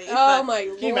body. Oh but- my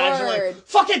Can you imagine, lord. like,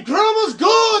 fucking grandma's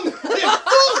gone!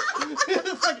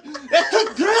 They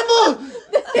took grandma!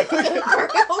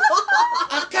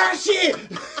 I got shit!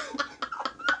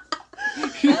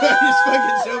 He's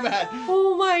fucking so mad.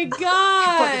 Oh my Fucking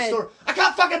god. store. I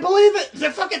can't fucking believe it! They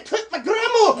fucking took my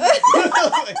grandma!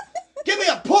 Give me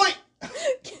a point!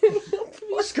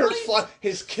 Skirt's flying,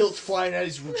 his kilt's flying out,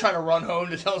 he's trying to run home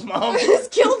to tell his mom. His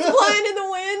kilt's flying in the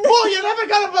wind. Boy, you're never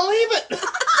gonna believe it!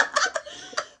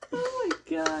 Oh my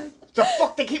god. The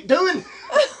fuck they keep doing?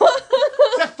 It's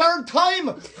the third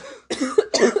time!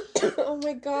 Oh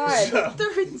my god.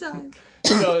 Third time.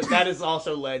 So that has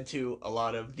also led to a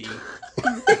lot of the...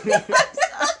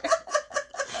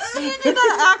 You did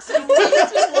that accent way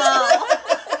too well.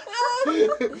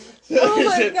 Oh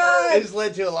my God. It's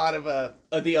led to a lot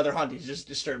of the other hauntings, just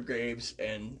disturbed graves,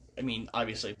 and I mean,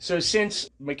 obviously. So since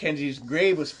Mackenzie's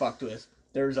grave was fucked with,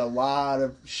 there's a lot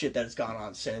of shit that's gone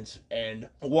on since, and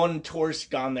one tourist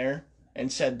gone there and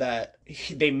said that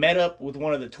they met up with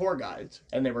one of the tour guides,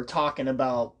 and they were talking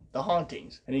about the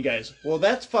hauntings. And he goes, well,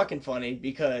 that's fucking funny,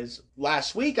 because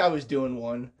last week I was doing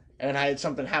one, and I had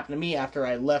something happen to me after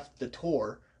I left the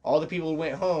tour. All the people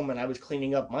went home, and I was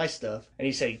cleaning up my stuff. And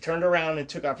he said he turned around and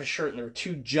took off his shirt, and there were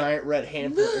 2 giant red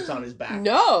handprints on his back.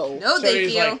 No. No, So thank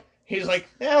he's you. like, he's like,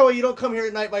 yeah, well, you don't come here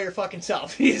at night by your fucking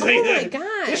self. He's like, Oh my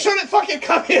god. you shouldn't fucking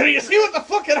come here. You see what the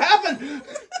fuck could happen?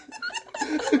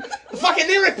 Fucking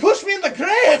nearly pushed me in the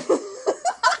grave.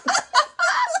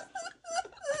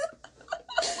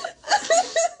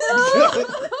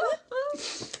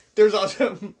 There's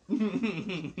also...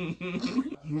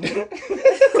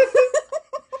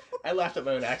 I laughed at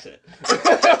my own accent. Dude,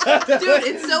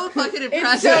 it's so fucking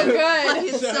impressive. It's so good. Like,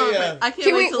 it's so yeah. I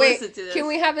can't wait to listen to this. Can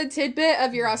we have a tidbit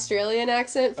of your Australian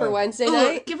accent for Wednesday Oh,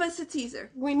 night? give us a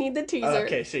teaser. We need the teaser.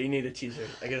 Okay, so you need a teaser.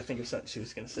 I gotta think of something she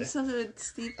was gonna say. Something with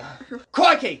Steve.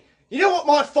 Crikey! You know what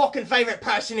my fucking favourite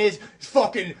person is? It's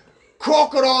fucking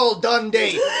Crocodile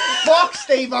Dundee. Fuck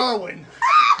Steve Irwin.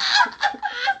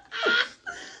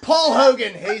 Paul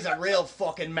Hogan, he's a real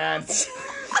fucking man.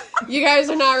 You guys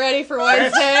are not ready for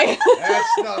Wednesday.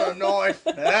 That's not a knife.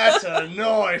 That's a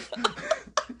knife.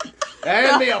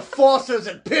 Hand me a Foster's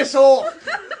and piss off.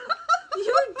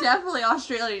 You were definitely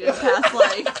Australian in past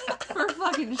life. For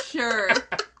fucking sure.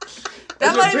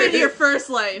 That might have been your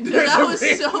first line. That was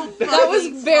so funny. That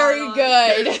was very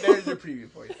good. There's a preview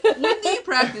for you. When do you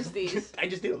practice these? I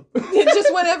just do them. It's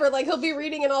just whenever, like, he'll be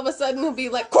reading and all of a sudden he'll be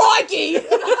like, crikey!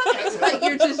 Like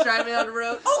you're just driving on the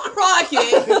road. Oh, crikey!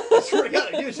 I swear to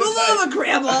God, I do it sometimes. Hello,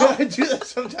 Grandma! I do that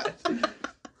sometimes.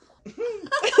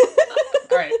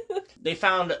 Alright. They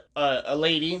found a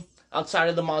lady outside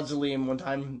of the mausoleum one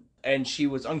time, and she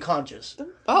was unconscious.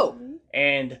 Oh.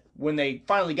 And when they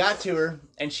finally got to her,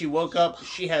 and she woke up,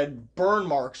 she had burn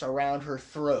marks around her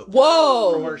throat.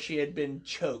 Whoa! From where she had been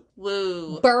choked.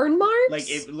 Woo. Burn marks? Like,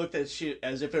 it looked as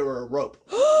if it were a rope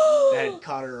that had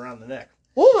caught her around the neck.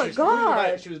 Oh my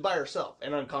God! She was by herself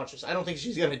and unconscious. I don't think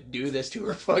she's gonna do this to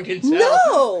her fucking self.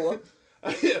 No!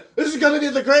 This is gonna be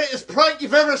the greatest prank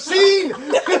you've ever seen!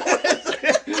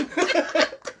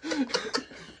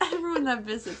 Everyone that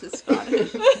visits is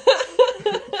Scottish.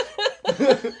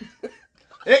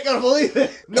 Ain't gonna believe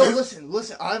it! No,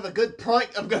 listen, I have a good prank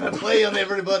I'm gonna play on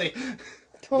everybody.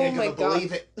 Oh You're my gonna God.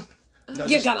 believe it. No,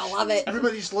 You're gonna love it.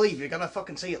 Everybody just leave. You're gonna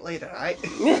fucking see it later, alright?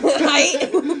 Right?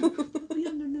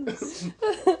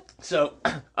 So,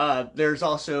 there's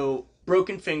also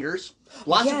broken fingers.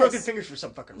 Lots of broken fingers for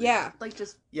some fucking reason. Yeah. Like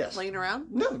just Yes. laying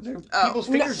around? No, people's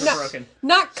fingers are broken.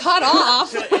 Not cut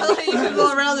off. I like you can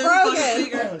go around this Broken. fucking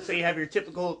finger. So you have your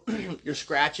typical, your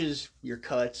scratches, your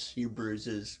cuts, your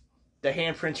bruises. The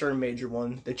handprints are a major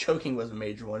one. The choking was a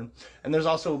major one. And there's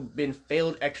also been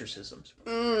failed exorcisms.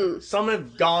 Some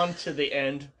have gone to the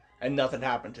end and nothing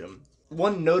happened to him.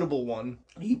 One notable one,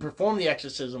 he performed the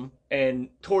exorcism, and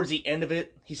towards the end of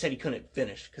it, he said he couldn't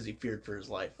finish because he feared for his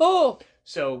life. Oh.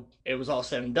 So it was all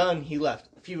said and done. He left.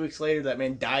 A few weeks later, that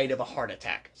man died of a heart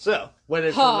attack. So whether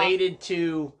it's related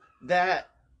to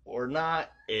that or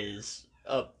not is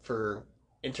up for Why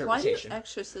do interpretation.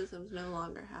 exorcisms no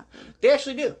longer happen? They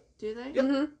actually do. Do they? Yep.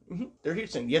 Mm-hmm. They're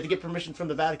huge thing. You have to get permission from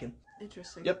the Vatican.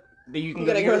 Interesting. Yep. You can You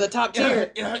gotta go to the top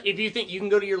tier. If you think you can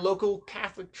go to your local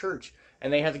Catholic church,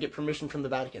 and they have to get permission from the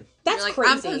Vatican. That's You're like,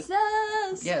 crazy. I'm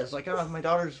possessed. Yeah, it's like, oh, my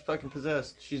daughter's fucking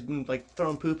possessed. She's been like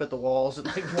throwing poop at the walls and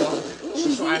like,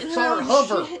 I saw her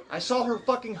hover. Shit. I saw her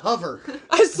fucking hover.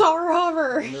 I saw her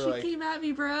hover. And they're She like, came at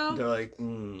me, bro. no.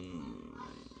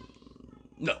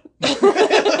 No.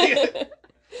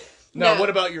 Now, what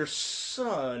about your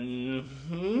son?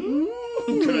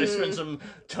 Could I spend some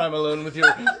time alone with your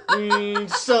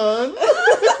son?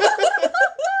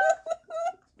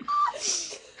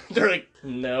 They're like,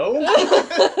 no.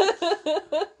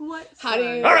 What? How do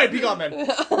you? All right, be gone, man.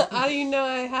 How do you know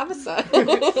I have a son?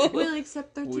 We'll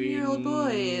accept 13-year-old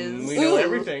boys. We know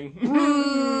everything.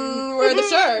 We're the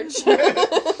church.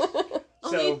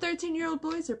 Only 13-year-old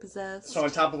boys are possessed. So on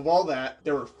top of all that,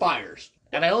 there were fires.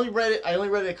 And I only read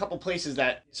it a couple places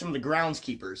that some of the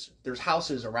groundskeepers, there's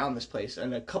houses around this place,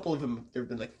 and a couple of them, there have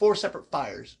been like 4 separate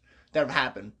fires that have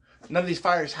happened. None of these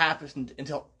fires happened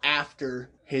until after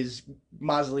his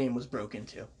mausoleum was broke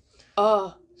into.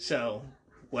 Oh. So,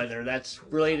 whether that's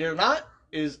related or not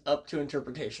is up to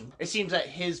interpretation. It seems that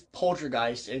his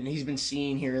poltergeist, and he's been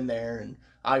seen here and there, and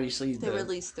obviously They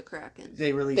released the Kraken.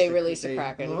 They released the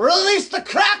Kraken. Release the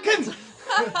Kraken!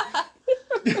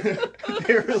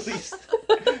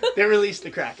 They released the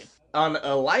Kraken. On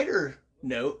a lighter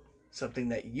note, something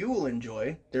that you will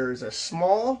enjoy, there is a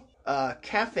small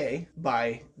cafe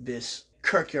by this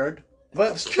kirkyard.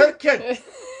 Well, it's kirkyard.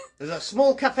 There's a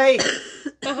small cafe.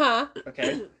 Uh-huh.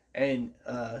 Okay, and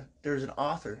there's an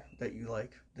author that you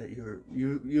like, that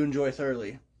you enjoy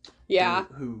thoroughly. Yeah.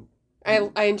 Who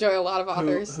I enjoy a lot of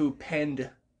authors. who penned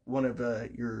one of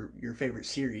your favorite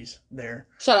series there.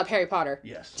 Shut up, Harry Potter.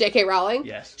 Yes. J.K. Rowling?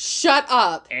 Yes. Shut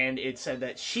up. And it said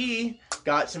that she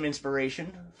got some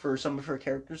inspiration for some of her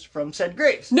characters from said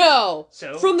graves. No.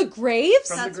 So From the graves?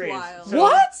 From That's the graves. wild. So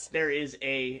What? There is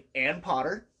a Anne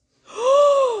Potter.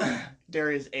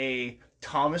 There is a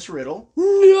Thomas Riddle.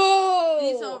 No.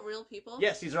 These all real people?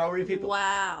 Yes, these are all real people.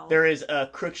 Wow. There is a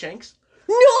Crookshanks.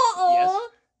 No. Yes.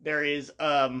 There is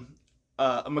a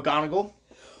McGonagall.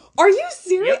 Are you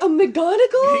serious? Yep. A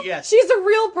McGonagall? Yes. She's a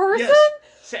real person? Yes.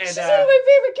 And, She's one of my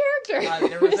favorite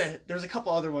characters. there was a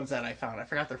couple other ones that I found. I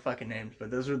forgot their fucking names,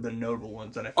 but those are the notable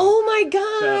ones that I found. Oh my So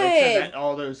it said god. that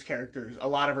all those characters, a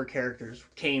lot of her characters,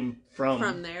 came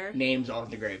from there. names on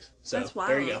the graves. So That's wild.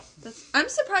 there you go. I'm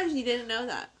surprised you didn't know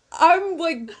that. I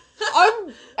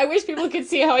wish people could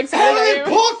see how excited I am.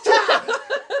 Potter!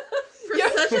 For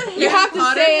such a You have to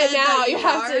Harry say it Potter now. head You that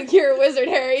have are. to. You're a wizard,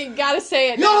 Harry. You gotta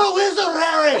say it You're now. a wizard,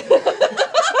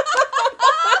 Harry!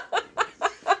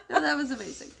 No, that was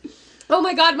amazing. Oh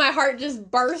my god, my heart just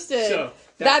bursted. So,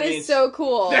 that means- is so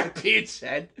cool. That being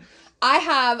said, I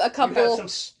have a you have couple some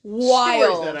stories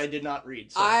wild. that I did not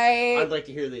read. So I I'd like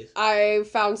to hear these. I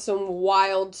found some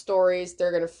wild stories.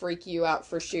 They're gonna freak you out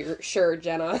for sure,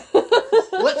 Jenna.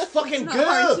 Let's fucking It's not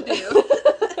hard to go!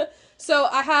 do. So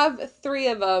I have 3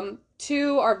 of them.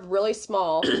 2 are really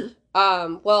small.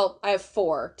 Well, I have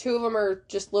 4. 2 of them are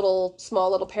just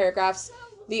small little paragraphs.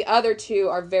 The other 2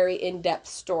 are very in-depth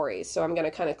stories. So I'm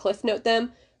gonna kind of cliff note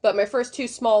them. But my first 2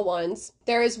 small ones,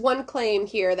 there is one claim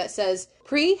here that says,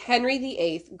 pre-Henry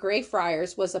VIII,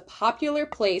 Greyfriars was a popular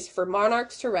place for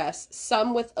monarchs to rest,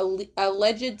 some with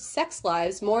alleged sex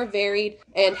lives more varied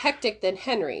and hectic than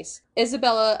Henry's.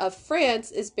 Isabella of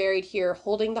France is buried here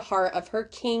holding the heart of her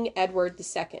King Edward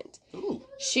II. Ooh.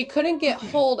 She couldn't get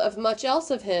hold of much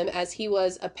else of him as he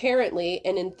was apparently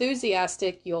an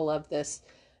enthusiastic, you'll love this,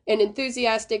 an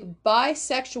enthusiastic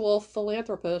bisexual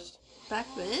philanthropist. Back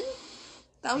then?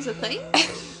 That was a thing?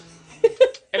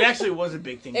 It actually was a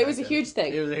big thing. It was a huge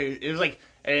thing. It was like,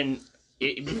 and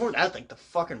before that, like the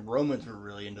fucking Romans were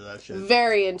really into that shit.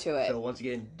 Very into it. So once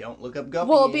again, don't look up Guppy.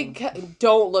 Well,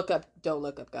 don't look up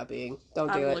guppying.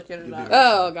 Don't do I'm it. looking it You'll up. be very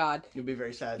Oh sad. god, You'll be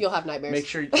very sad. you'll have nightmares. Make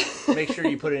sure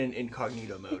you put it in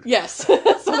incognito mode. Yes, so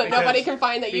that nobody can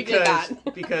find that you did that.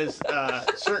 Because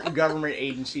certain government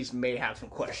agencies may have some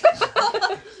questions.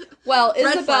 Well,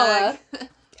 Red Isabella flag.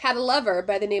 had a lover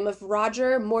by the name of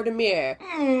Roger Mortimer,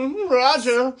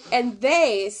 Roger. and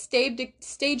they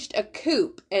staged a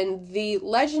coup, and the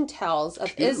legend tells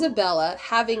of Isabella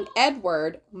having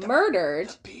Edward murdered.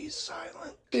 Be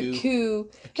silent. The coup.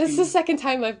 This is the second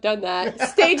time I've done that.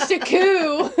 Staged a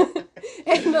coup.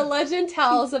 And the legend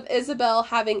tells of Isabel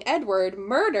having Edward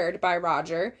murdered by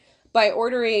Roger by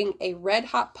ordering a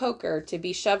red-hot poker to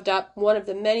be shoved up one of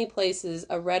the many places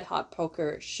a red-hot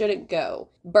poker shouldn't go,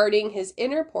 burning his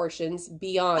inner portions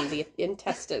beyond the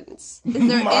intestines.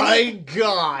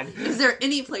 God. Is there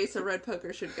any place a red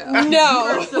poker should go? No.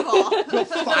 First of all.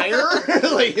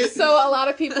 Fire? Like, So a lot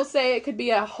of people say it could be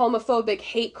a homophobic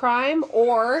hate crime,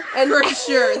 or For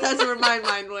sure. That's where my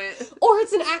mind went. or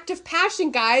it's an act of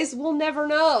passion, guys. We'll never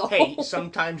know. hey,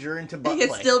 sometimes you're into butt It could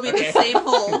play. still be the same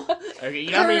hole. Okay,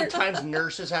 you know how many times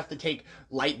nurses have to take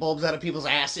light bulbs out of people's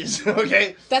asses?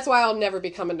 Okay. That's why I'll never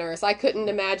become a nurse. I couldn't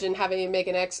imagine having to make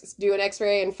do an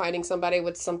X-ray and finding somebody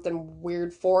with something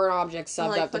weird foreign object subbed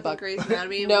Like up the fucking butt. Grey's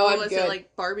Anatomy. No, What I'm was good. it,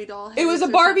 like Barbie doll head? It was a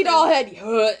Barbie doll head.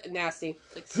 Nasty.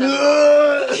 Like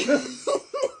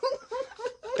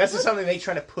That's just something they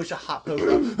try to push a hot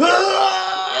poker up.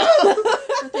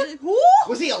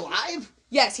 Was he alive?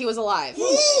 Yes, he was alive.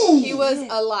 He was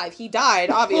alive. He died,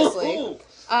 obviously.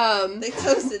 They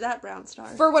toasted that brown star.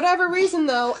 For whatever reason,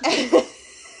 though. They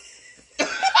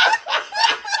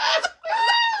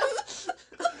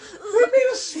made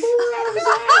a s'more out of his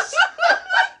ass.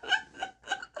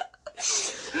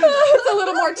 It's a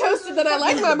little more toasted than I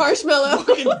like my marshmallow.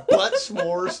 Fucking butt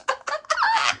s'mores.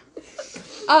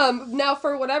 Now,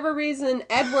 for whatever reason,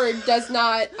 Edward does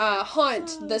not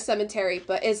haunt the cemetery,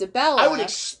 but Isabella. I would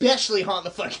especially haunt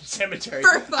the fucking cemetery.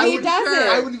 For fucking He doesn't.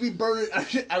 sure. I would be burning.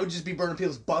 I would just be burning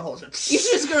people's buttholes. You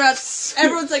should just go around.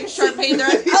 Everyone's like sharp pain. They're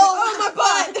like, oh,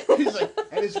 my butt. He's like,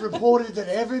 and it's reported that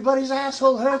everybody's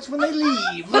asshole hurts when they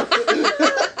leave.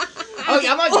 Okay,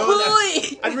 I'm not going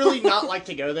there. I'd really not like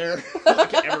to go there.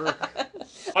 Like, ever.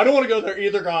 I don't want to go there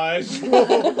either, guys.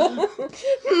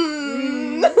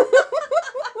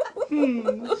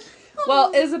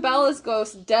 Well, Isabella's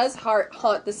ghost does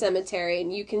haunt the cemetery,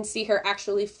 and you can see her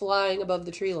actually flying above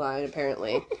the tree line,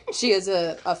 apparently. She is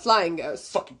a flying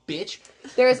ghost. Fucking bitch.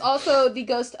 There is also the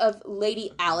ghost of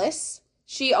Lady Alice.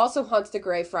 She also haunts the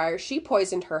Greyfriar. She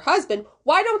poisoned her husband.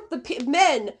 Why don't the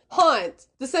men haunt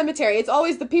the cemetery? It's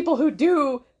always the people who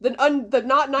do the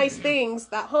not nice things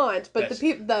that haunt, but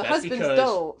the husbands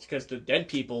don't. It's because the dead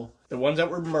people, the ones that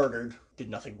were murdered, did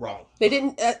nothing wrong. They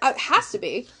didn't. It has to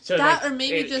be. So That, like, or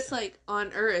maybe just like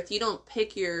on Earth, you don't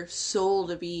pick your soul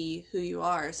to be who you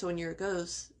are. So when you're a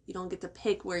ghost, you don't get to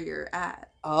pick where you're at.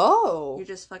 Oh. You're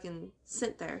just fucking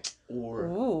sit there. or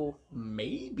Ooh.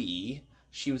 maybe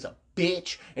she was a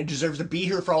bitch and deserves to be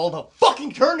here for all of a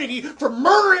fucking eternity for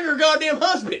murdering her goddamn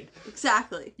husband.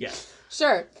 Exactly. Yes.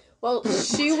 Sure. Well,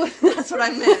 she was... That's what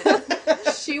I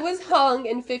meant. She was hung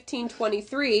in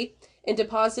 1523 and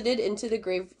deposited into the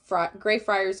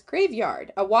Greyfriar's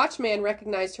graveyard. A watchman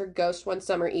recognized her ghost one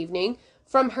summer evening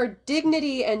from her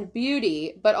dignity and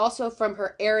beauty, but also from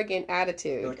her arrogant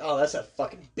attitude. You're like, oh, that's a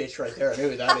fucking bitch right there. I know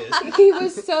who that is. He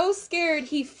was so scared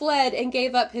he fled and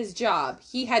gave up his job.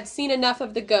 He had seen enough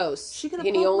of the ghost. She's gonna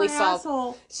poke my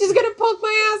asshole. She's gonna poke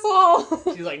my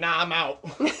asshole. She's like, nah, I'm out.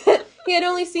 He had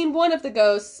only seen one of the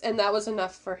ghosts, and that was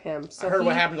enough for him. So I heard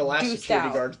what happened to last security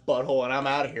guard's butthole, and I'm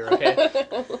out of here, okay?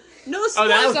 No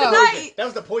spoilers That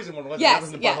was the poison one, wasn't it? Yes, That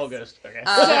was the yes. butthole ghost. Okay.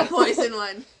 The poison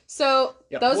one. So,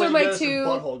 Yep, those are poison my ghost two... and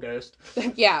butthole ghost.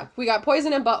 Yeah, we got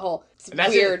poison and butthole. It's And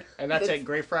that's weird. it. And that's it,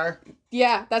 Greyfriar?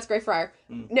 Yeah, that's Greyfriar.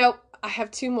 Nope, I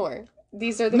have two more.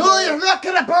 These are the No, more... you're not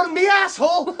gonna burn me,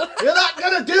 asshole! You're not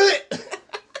gonna do it!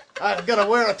 I'm gonna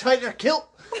wear a tighter kilt.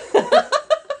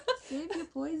 Save your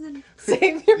poison.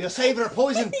 Save your... You save her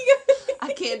poison.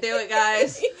 I can't do it,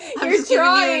 guys. I'm You're just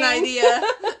trying. giving you an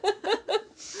idea.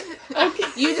 Okay.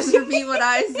 You just repeat what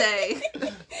I say.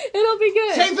 It'll be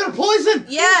good. Save her poison!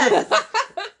 Yes!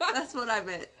 That's what I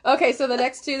meant. Okay, so the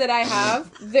next two that I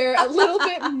have, they're a little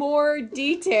bit more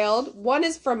detailed. One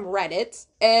is from Reddit,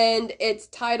 and it's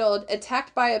titled,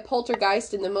 Attacked by a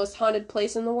Poltergeist in the Most Haunted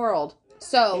Place in the World.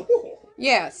 So,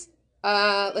 yes.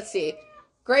 Let's see.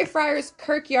 Greyfriars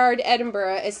Kirkyard,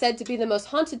 Edinburgh, is said to be the most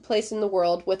haunted place in the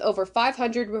world, with over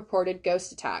 500 reported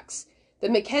ghost attacks. The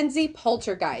Mackenzie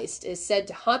poltergeist is said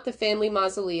to haunt the family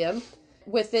mausoleum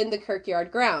within the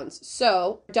Kirkyard grounds.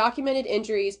 So, documented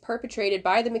injuries perpetrated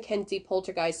by the Mackenzie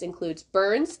poltergeist includes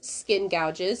burns, skin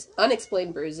gouges,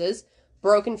 unexplained bruises,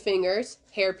 broken fingers,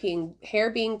 hair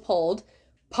being pulled,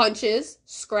 punches,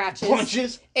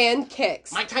 scratches, and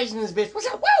kicks. Mike Tyson is bitch. What's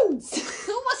up? Woo! What's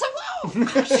a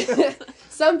whoa?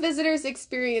 Some visitors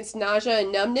experienced nausea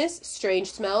and numbness,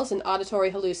 strange smells, and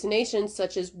auditory hallucinations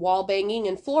such as wall banging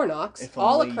and floor knocks. If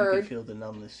All only you occurred. could feel the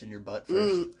numbness in your butt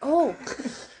first.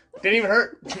 Didn't even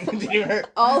hurt. Didn't even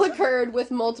hurt. All occurred with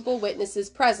multiple witnesses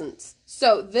present.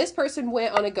 So this person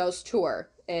went on a ghost tour,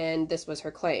 and this was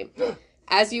her claim.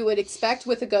 As you would expect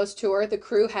with a ghost tour, the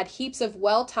crew had heaps of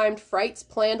well-timed frights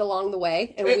planned along the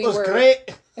way, and It was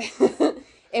great.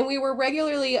 and we were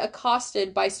regularly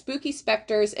accosted by spooky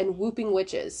specters and whooping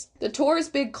witches. The tour's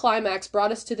big climax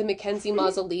brought us to the Mackenzie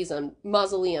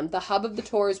Mausoleum, the hub of the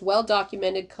tour's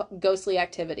well-documented ghostly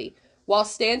activity.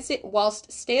 Whilst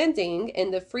standing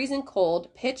in the freezing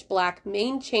cold, pitch-black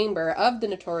main chamber of the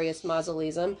notorious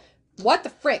mausoleum,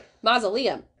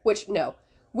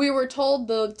 we were told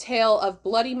the tale of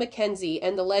Bloody Mackenzie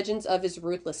and the legends of his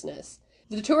ruthlessness.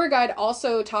 The tour guide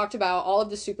also talked about all of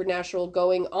the supernatural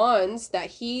going-ons that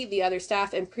he, the other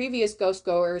staff, and previous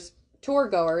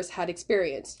tour-goers had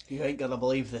experienced. You ain't gonna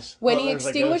believe this. When he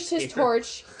extinguished his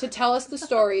torch to tell us the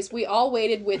stories, we all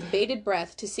waited with bated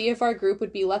breath to see if our group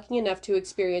would be lucky enough to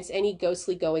experience any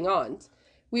ghostly going-ons.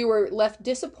 We were left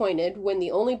disappointed when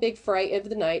the only big fright of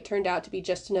the night turned out to be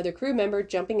just another crew member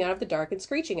jumping out of the dark and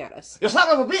screeching at us. You son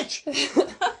of a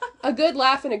bitch! A good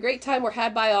laugh and a great time were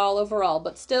had by all overall,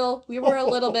 but still, we were a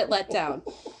little bit let down.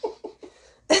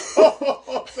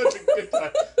 Oh, such a good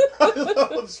time. I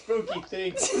love spooky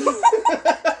things.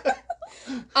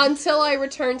 Until I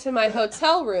returned to my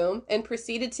hotel room and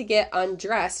proceeded to get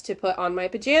undressed to put on my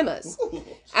pajamas.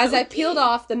 As I peeled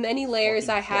off the many layers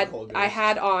I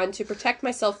had on to protect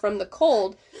myself from the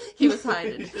cold, He was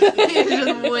hiding. He was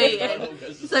just waiting.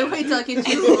 He's like, wait till I get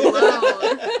you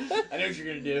alone. I know what you're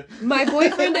gonna do. my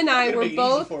boyfriend and I were Make it easy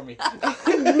both for me.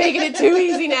 making it too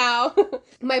easy now.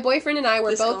 My boyfriend and I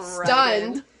were Just both go right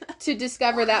stunned to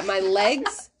discover that my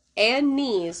legs and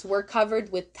knees were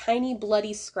covered with tiny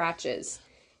bloody scratches.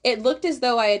 It looked as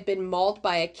though I had been mauled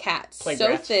by a cat. Plague So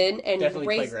rats. thin and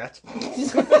Definitely plague rats.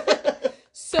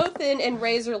 So thin and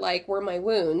razor-like were my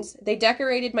wounds. They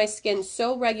decorated my skin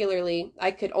so regularly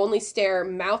I could only stare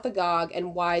mouth agog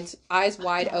and eyes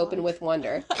wide open with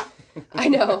wonder. I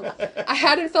know. I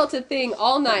hadn't felt a thing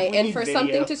all night, We and need for video.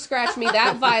 something to scratch me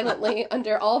that violently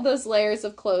under all those layers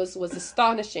of clothes was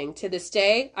astonishing. To this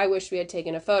day, I wish we had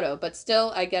taken a photo, but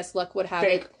still, I guess luck would have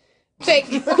Fake. it. Fake.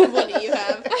 What do you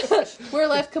have?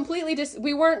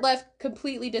 We weren't left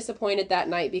completely disappointed that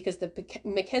night because the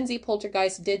Mackenzie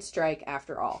poltergeist did strike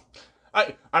after all.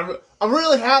 I'm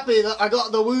really happy that I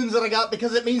got the wounds that I got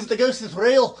because it means the ghost is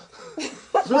real.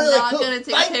 It's really not cool. gonna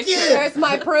take Thank pictures. you. There's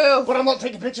my proof. But I'm not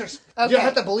taking pictures. Okay. You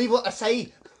have to believe what I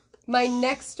say. My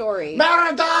next story.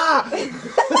 Merida!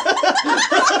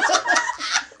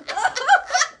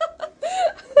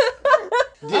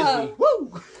 Disney.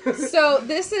 Woo! So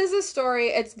this is a story.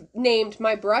 It's named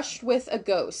 "My Brush with a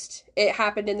Ghost." It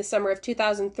happened in the summer of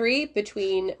 2003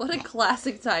 between. What a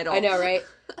classic title. I know, right?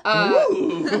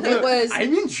 Ooh, It was.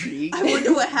 I'm intrigued. I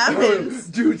wonder what happens.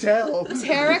 Do tell.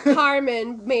 Tara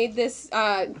Carmen made this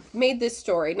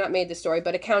story, not made this story,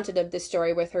 but accounted of this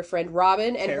story with her friend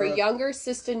Robin and her Tara. younger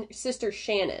sister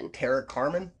Shannon. Tara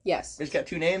Carmen? Yes. It's got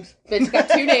 2 names? It's got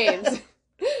 2 names.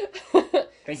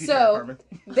 Thank you, Tara So, Carmen.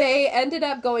 they ended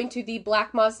up going to the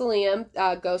Black Mausoleum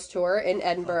ghost tour in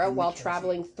Edinburgh while Mackenzie.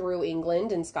 traveling through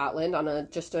England and Scotland on a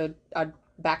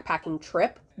backpacking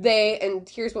trip. And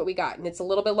here's what we got, and it's a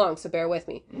little bit long, so bear with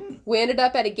me. We ended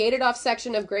up at a gated-off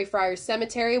section of Greyfriar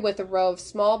Cemetery with a row of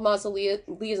small mausoleums,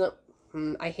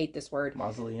 I hate this word.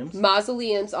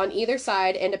 Mausoleums on either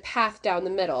side and a path down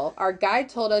the middle. Our guide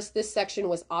told us this section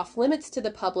was off limits to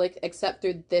the public except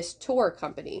through this tour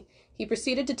company. He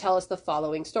proceeded to tell us the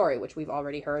following story, which we've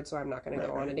already heard, so I'm not going to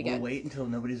go on it again. We'll wait until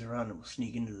nobody's around and we'll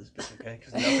sneak into this bit, okay?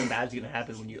 Because nothing bad's going to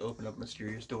happen when you open up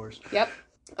mysterious doors. Yep.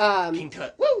 King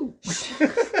Tut. Woo!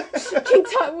 King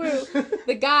Tut Woo.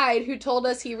 The guide, who told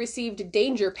us he received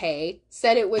danger pay,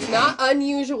 said it was not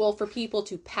unusual for people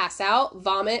to pass out,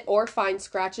 vomit, or find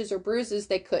scratches or bruises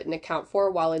they couldn't account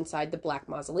for while inside the Black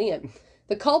Mausoleum.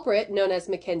 The culprit, known as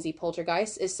Mackenzie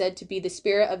poltergeist, is said to be the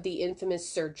spirit of the infamous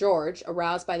Sir George,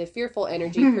 aroused by the fearful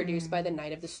energy produced by the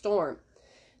night of the storm.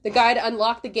 The guide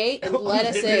unlocked the gate and let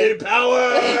us in.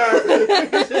 Power!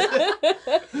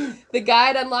 The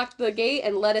guide unlocked the gate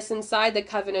and let us inside the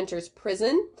Covenanters'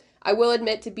 prison. I will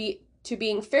admit to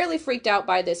being fairly freaked out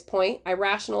by this point. I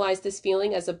rationalized this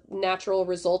feeling as a natural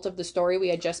result of the story we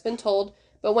had just been told,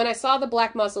 but when I saw the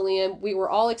Black Mausoleum we were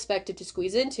all expected to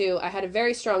squeeze into, I had a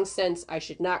very strong sense I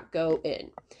should not go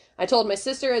in. I told my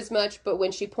sister as much, but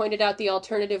when she pointed out the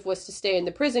alternative was to stay in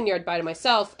the prison yard by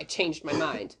myself, I changed my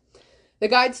mind. The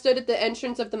guide stood at the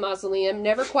entrance of the mausoleum,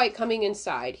 never quite coming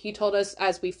inside. He told us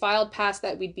as we filed past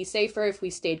that we'd be safer if we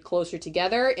stayed closer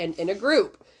together and in a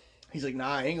group. He's like,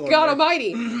 nah, I ain't going God there.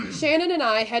 almighty! Shannon and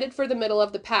I headed for the middle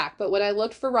of the pack, but when I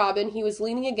looked for Robin, he was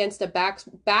leaning against a back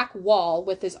wall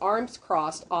with his arms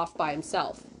crossed off by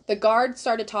himself. The guard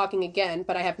started talking again,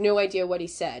 but I have no idea what he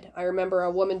said. I remember a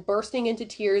woman bursting into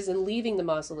tears and leaving the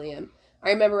mausoleum. I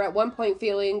remember at one point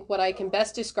feeling what I can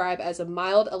best describe as a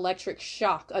mild electric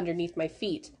shock underneath my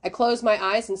feet. I closed my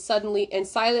eyes and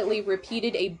silently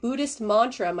repeated a Buddhist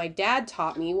mantra my dad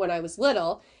taught me when I was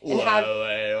little, and I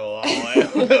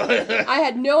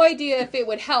had no idea if it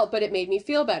would help, but it made me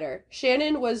feel better.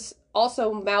 Shannon was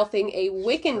also mouthing a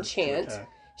Wiccan chant.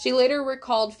 She later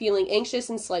recalled feeling anxious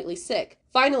and slightly sick.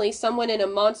 Finally, someone in a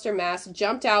monster mask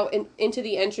jumped out into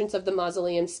the entrance of the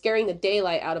mausoleum, scaring the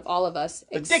daylight out of all of us,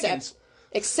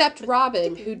 except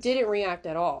Robin, who didn't react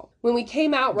at all. When we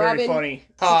came out, Very Robin... funny.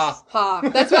 Ha. Ha.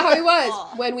 That's how he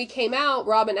was. When we came out,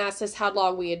 Robin asked us how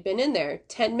long we had been in there.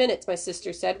 10 minutes, my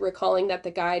sister said, recalling that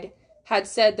the guide had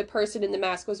said the person in the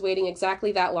mask was waiting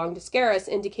exactly that long to scare us,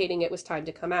 indicating it was time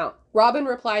to come out. Robin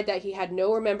replied that he had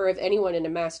no remember of anyone in a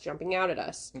mask jumping out at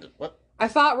us. What? I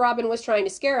thought Robin was trying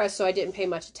to scare us, so I didn't pay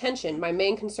much attention. My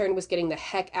main concern was getting the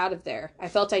heck out of there. I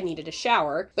felt I needed a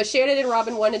shower, but Shannon and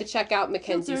Robin wanted to check out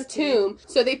Mackenzie's tomb,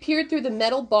 so they peered through the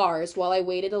metal bars while I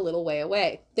waited a little way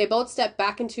away. They both stepped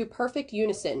back into perfect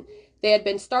unison. They had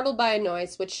been startled by a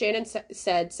noise, which Shannon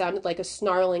said sounded like a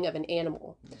snarling of an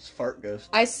animal. It's fart ghost.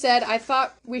 I said I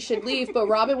thought we should leave, but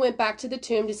Robin went back to the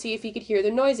tomb to see if he could hear the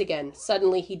noise again.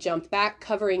 Suddenly, he jumped back,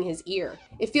 covering his ear.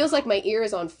 It feels like my ear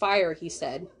is on fire, he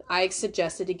said. I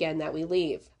suggested again that we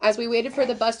leave. As we waited for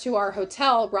the bus to our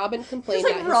hotel, Robin complained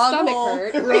that his stomach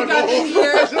hurt.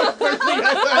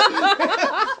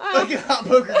 Fucking hot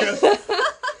poker ghost.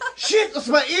 Shit, that's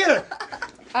my ear.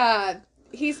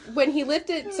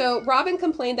 So Robin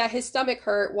complained that his stomach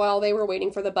hurt while they were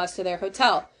waiting for the bus to their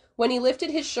hotel. When he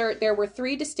lifted his shirt, there were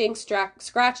 3 distinct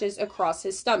scratches across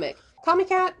his stomach. Call me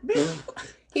cat.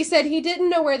 He said he didn't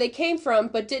know where they came from,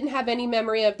 but didn't have any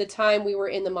memory of the time we were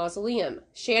in the mausoleum.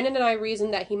 Shannon and I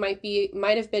reasoned that he might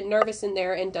have been nervous in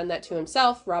there and done that to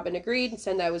himself. Robin agreed and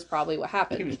said that was probably what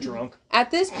happened. He was drunk.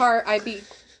 At this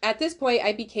point,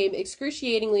 I became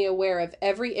excruciatingly aware of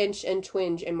every inch and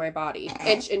twinge in my body.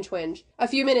 Inch and twinge. A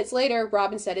few minutes later,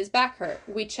 Robin said his back hurt.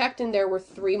 We checked and there were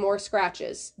 3 more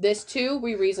scratches. This, too,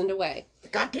 we reasoned away.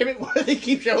 God damn it, why do they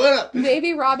keep showing up?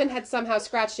 Maybe Robin had somehow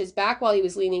scratched his back while he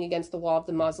was leaning against the wall of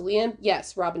the mausoleum.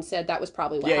 Yes, Robin said that was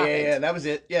probably what happened. Yeah, that was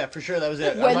it. Yeah, for sure, that was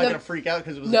it. When I'm not going to freak out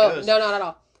because it was a No, ghost. not at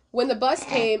all. When the bus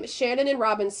came, Shannon and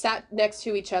Robin sat next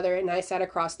to each other and I sat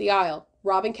across the aisle.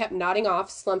 Robin kept nodding off,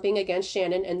 slumping against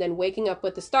Shannon, and then waking up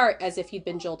with a start as if he'd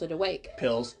been jolted awake.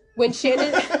 Pills. When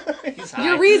Shannon... He's high.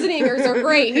 Your reasoningers are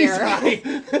great He's here. high.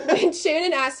 When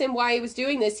Shannon asked him why he was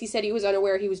doing this, he said he was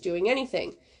unaware he was doing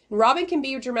anything. Robin can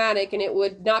be dramatic, and it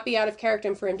would not be out of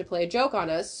character for him to play a joke on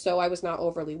us, so I was not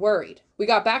overly worried. We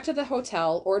got back to the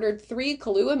hotel, ordered 3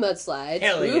 Kahlua mudslides,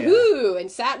 Hell yeah. woohoo,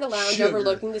 and sat in a lounge Sugar.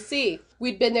 overlooking the sea.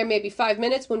 We'd been there maybe 5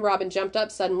 minutes when Robin jumped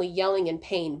up, suddenly yelling in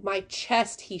pain. "My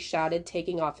chest," he shouted,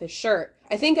 taking off his shirt.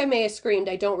 I think I may have screamed,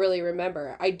 I don't really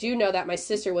remember. I do know that my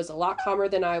sister was a lot calmer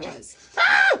than I was.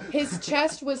 His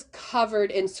chest was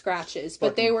covered in scratches,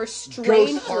 but they were Ghost heart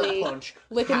strangely... punch.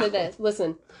 Listen to this.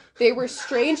 Listen. They were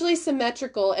strangely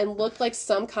symmetrical and looked like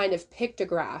some kind of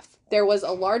pictograph. There was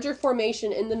a larger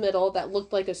formation in the middle that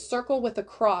looked like a circle with a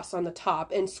cross on the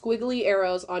top and squiggly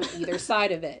arrows on either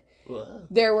side of it. Whoa.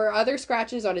 There were other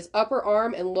scratches on his upper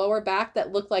arm and lower back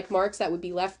that looked like marks that would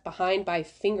be left behind by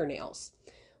fingernails.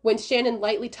 When Shannon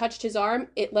lightly touched his arm,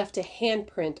 it left a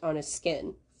handprint on his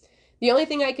skin. The only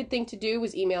thing I could think to do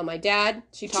was email my dad.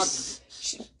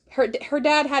 Her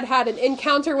dad had an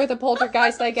encounter with a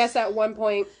poltergeist, I guess, at one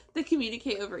point. They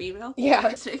communicate over email.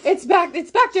 Yeah, it's back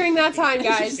during that time,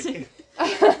 guys.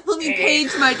 Let me page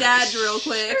my dad real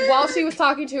quick. While she was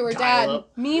talking to her Dial dad,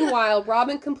 up. meanwhile,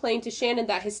 Robin complained to Shannon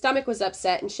that his stomach was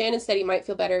upset, and Shannon said he might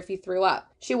feel better if he threw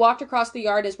up. She walked across the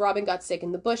yard as Robin got sick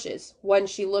in the bushes. When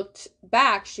she looked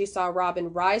back, she saw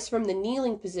Robin rise from the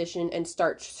kneeling position and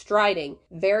start striding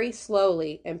very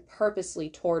slowly and purposely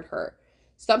toward her.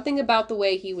 Something about the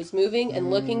way he was moving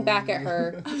and looking back at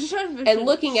her I was trying to and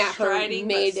looking at her striding,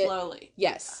 made but it... slowly.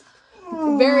 Yes.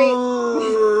 Very...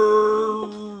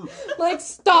 like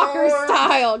stalker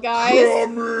style, guys.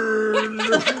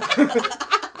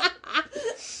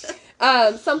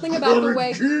 Something about the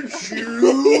way...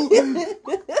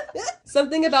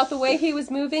 Something about the way he was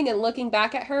moving and looking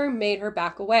back at her made her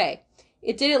back away.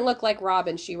 It didn't look like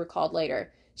Robin, she recalled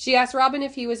later. She asked Robin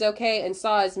if he was okay and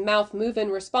saw his mouth move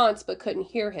in response but couldn't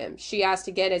hear him. She asked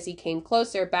again as he came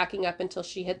closer, backing up until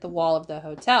she hit the wall of the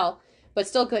hotel, but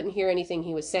still couldn't hear anything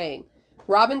he was saying.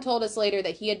 Robin told us later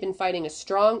that he had been fighting a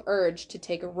strong urge to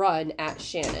take a run at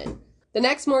Shannon. The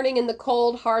next morning in the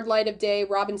cold, hard light of day,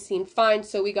 Robin seemed fine,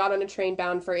 so we got on a train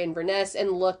bound for Inverness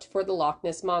and looked for the Loch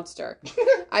Ness Monster.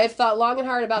 I have thought long and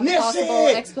hard about the possible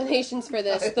explanations for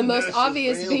this, the most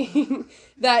obvious being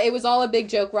that it was all a big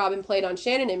joke Robin played on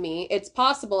Shannon and me. It's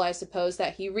possible, I suppose,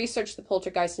 that he researched the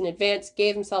poltergeist in advance,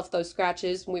 gave himself those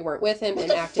scratches when we weren't with him, and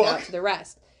acted out to the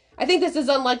rest. I think this is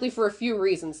unlikely for a few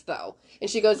reasons, though, and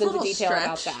she goes into detail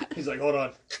about that. He's like, hold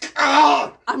on.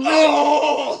 I'm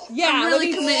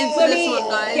really let committing to let this one,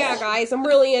 guys. Yeah, guys, I'm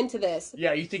really into this.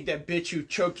 Yeah, you think that bitch who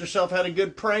choked herself had a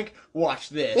good prank? Watch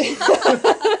this.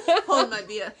 Hold my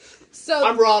beer. So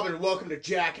I'm Robin. Welcome to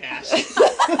Jackass.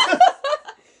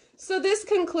 So this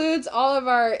concludes all of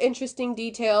our interesting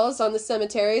details on the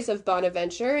cemeteries of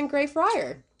Bonaventure and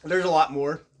Greyfriar. There's a lot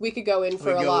more. We could go in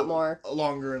for a lot more.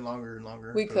 Longer and longer and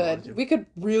longer. We could. We could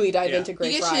really dive into You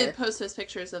Greyfriar. guys should post those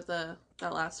pictures of that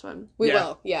last one. We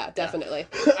will. Yeah, definitely.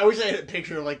 I wish I had a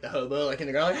picture of like the hobo, like in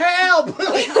the ground, like, help!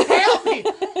 Like, help me!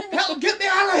 Help! Get me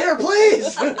out of here,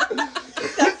 please!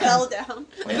 That fell down.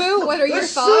 Boo, what are your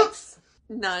This thoughts?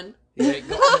 None. He ain't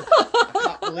got I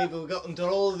can't believe we got into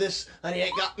all of this, and he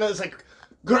ain't got no. It's like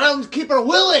groundskeeper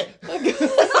Willie.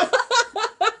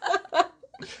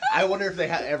 I wonder if they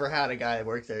ever had a guy that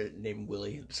worked there named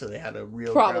Willie, so they had a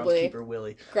real Probably. groundskeeper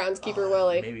Willie. Groundskeeper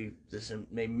Willie. Maybe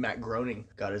Matt Groening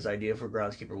got his idea for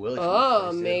groundskeeper Willie.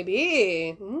 Oh,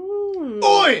 maybe. Mm.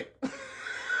 Oi!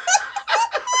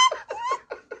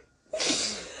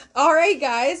 All right,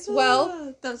 guys.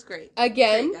 Well, that was great.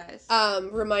 again, Great,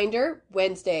 guys. reminder,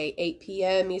 Wednesday, 8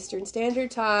 p.m. Eastern Standard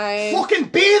Time. Fucking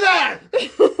be there!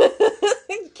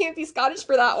 You can't be Scottish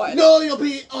for that one. No, you'll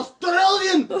be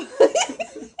Australian!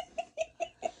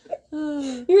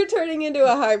 You're turning into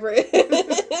a hybrid.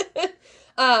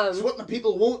 That's what the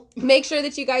people want. Make sure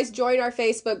that you guys join our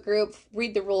Facebook group,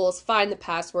 read the rules, find the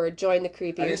password, join the I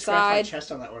creepier didn't scratch my side.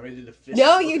 chest on that one. I did the fist.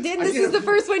 No, you didn't. This is the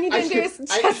first one you didn't do a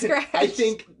chest scratch. I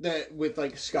think that with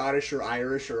like Scottish or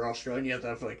Irish or Australian, you have to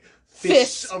have like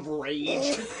fists of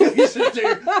rage. Because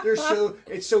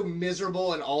it's so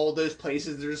miserable in all those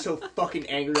places. They're just so fucking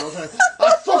angry all the time.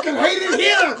 I fucking hate it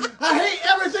here. I hate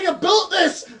everything about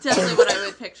this. Definitely what I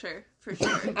would picture, for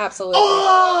sure. Absolutely.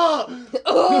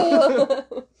 Oh!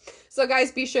 So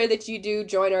guys, be sure that you do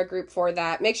join our group for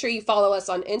that. Make sure you follow us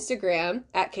on Instagram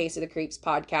at Case of the Creeps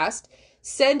Podcast.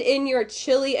 Send in your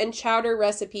chili and chowder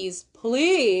recipes,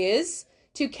 please,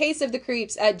 to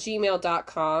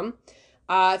caseofthecreeps@gmail.com.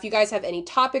 If you guys have any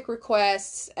topic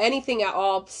requests, anything at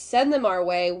all, send them our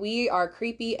way. We are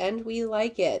creepy and we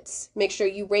like it. Make sure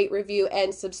you rate, review,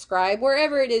 and subscribe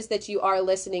wherever it is that you are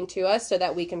listening to us so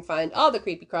that we can find all the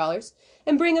creepy crawlers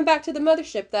and bring them back to the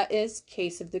mothership that is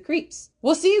Case of the Creeps.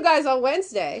 We'll see you guys on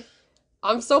Wednesday.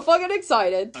 I'm so fucking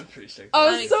excited. I'm pretty sick.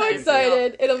 I'm so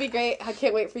excited. It'll be great. I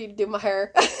can't wait for you to do my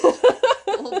hair.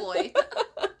 Oh boy.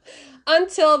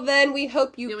 Until then, we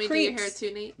hope you want me to do your hair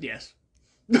too, Nate? Yes.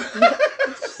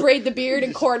 Braid the beard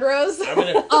and cornrows.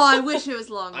 Oh, I wish it was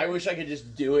longer. I wish I could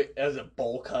just do it as a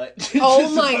bowl cut.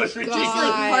 Oh my Just like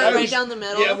part right down the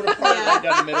middle. Yeah, I'm gonna part right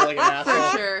down the middle like an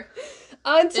asshole. For sure.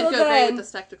 Until It'd go great with then, the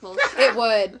spectacles. it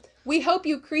would. We hope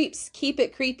you creeps keep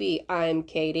it creepy. I'm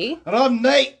Katie. And I'm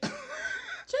Nate.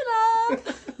 Shut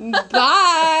up.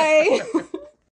 Bye.